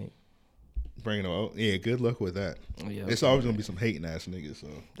 2019. Bring it on. Yeah, good luck with that. Yeah, it's always gonna be some hating ass niggas. So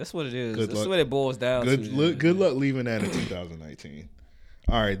that's what it is. That's what it boils down to. Good luck leaving that in 2019.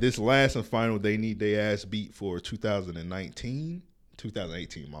 All right, this last and final, they need their ass beat for 2018.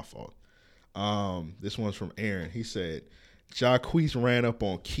 My fault. This one's from Aaron. He said, Jacquees ran up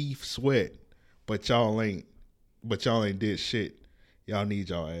on Keith Sweat, but y'all ain't did shit. Y'all need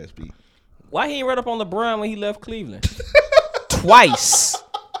y'all ass beat. Why he ain't run up on LeBron when he left Cleveland? Twice.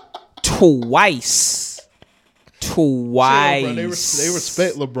 twice. Bro, they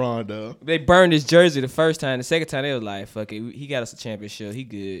respect LeBron though. They burned his jersey the first time. The second time they was like, "Fuck it, he got us a championship. He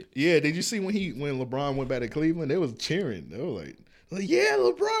good." Yeah, did you see when LeBron went back to Cleveland? They was cheering. They were like, "Yeah,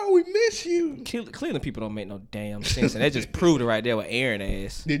 LeBron, we miss you." Cleveland people don't make no damn sense, and they just proved it right there with Aaron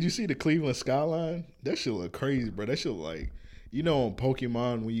ass. Did you see the Cleveland skyline? That shit look crazy, bro. That shit like. You know, on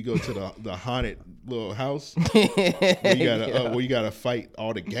Pokemon, when you go to the haunted little house, where you gotta fight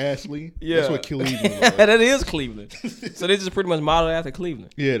all the ghastly. Yeah, that's what Cleveland looks like. That is Cleveland. So they just pretty much modeled after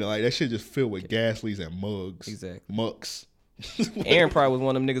Cleveland. Yeah, like that shit just filled with ghastlies and mugs. Exactly, mucks. Aaron probably was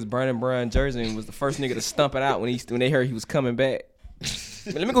one of them niggas burning Brian jersey and was the first nigga to stump it out when they heard he was coming back.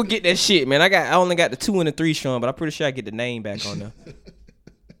 Man, let me go get that shit, man. I only got the 2 and the 3 showing, but I'm pretty sure I get the name back on there.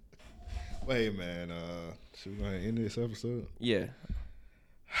 Wait, man. Should we go ahead and end this episode? Yeah.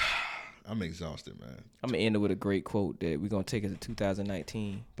 I'm exhausted, man. I'm gonna end it with a great quote that we're gonna take it to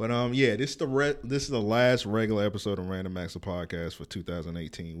 2019. But yeah, this is the last regular episode of Random Acts of Podcast for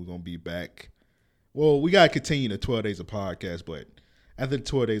 2018. We're gonna be back. Well, we gotta continue the 12 days of podcast, but after the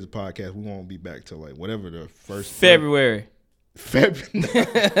 12 days of podcast, we won't be back till like whatever the first February. That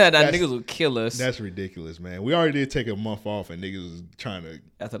niggas will kill us. That's ridiculous, man. We already did take a month off, and niggas was trying to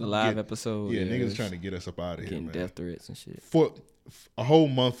after the live episode. Yeah, niggas trying to get us up out of here, getting man. Death threats and shit. For a whole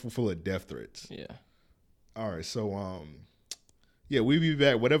month full of death threats. Yeah. All right, so yeah, we'll be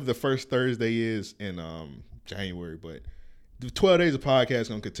back whatever the first Thursday is in January, but the 12 days of podcast is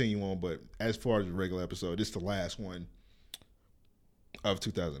gonna continue on. But as far as the regular episode, this is the last one of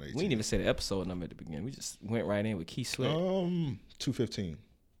 2018. We didn't even say the episode number at the beginning. We just went right in with Keith Sweat. 215.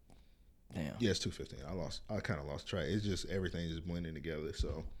 Damn. Yes, 215. I kind of lost track. It's just everything just blending together.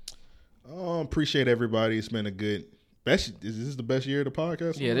 So, appreciate everybody. It's been a good best. Is this the best year of the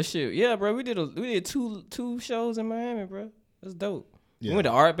podcast? Yeah, this shit. Yeah, bro. We did two shows in Miami, bro. That's dope. Yeah. We went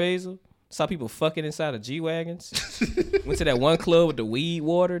to Art Basel. Saw people fucking inside of G-Wagons. Went to that one club with the weed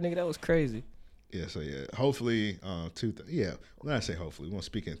water, nigga. That was crazy. Yeah, so yeah, hopefully, when I say hopefully, we're gonna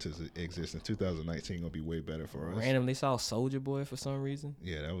speak into existence. 2019 gonna be way better for us. Randomly saw Soulja Boy for some reason.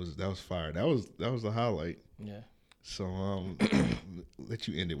 Yeah, that was fire. That was the highlight. Yeah. So let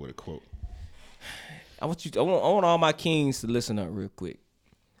you end it with a quote. I want all my kings to listen up real quick.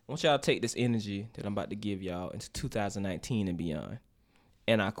 I want y'all to take this energy that I'm about to give y'all into 2019 and beyond.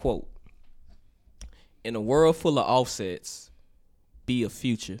 And I quote: "In a world full of offsets, be a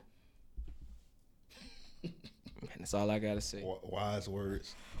future." Man, that's all I gotta say. Wise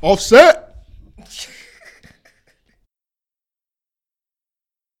words. Offset.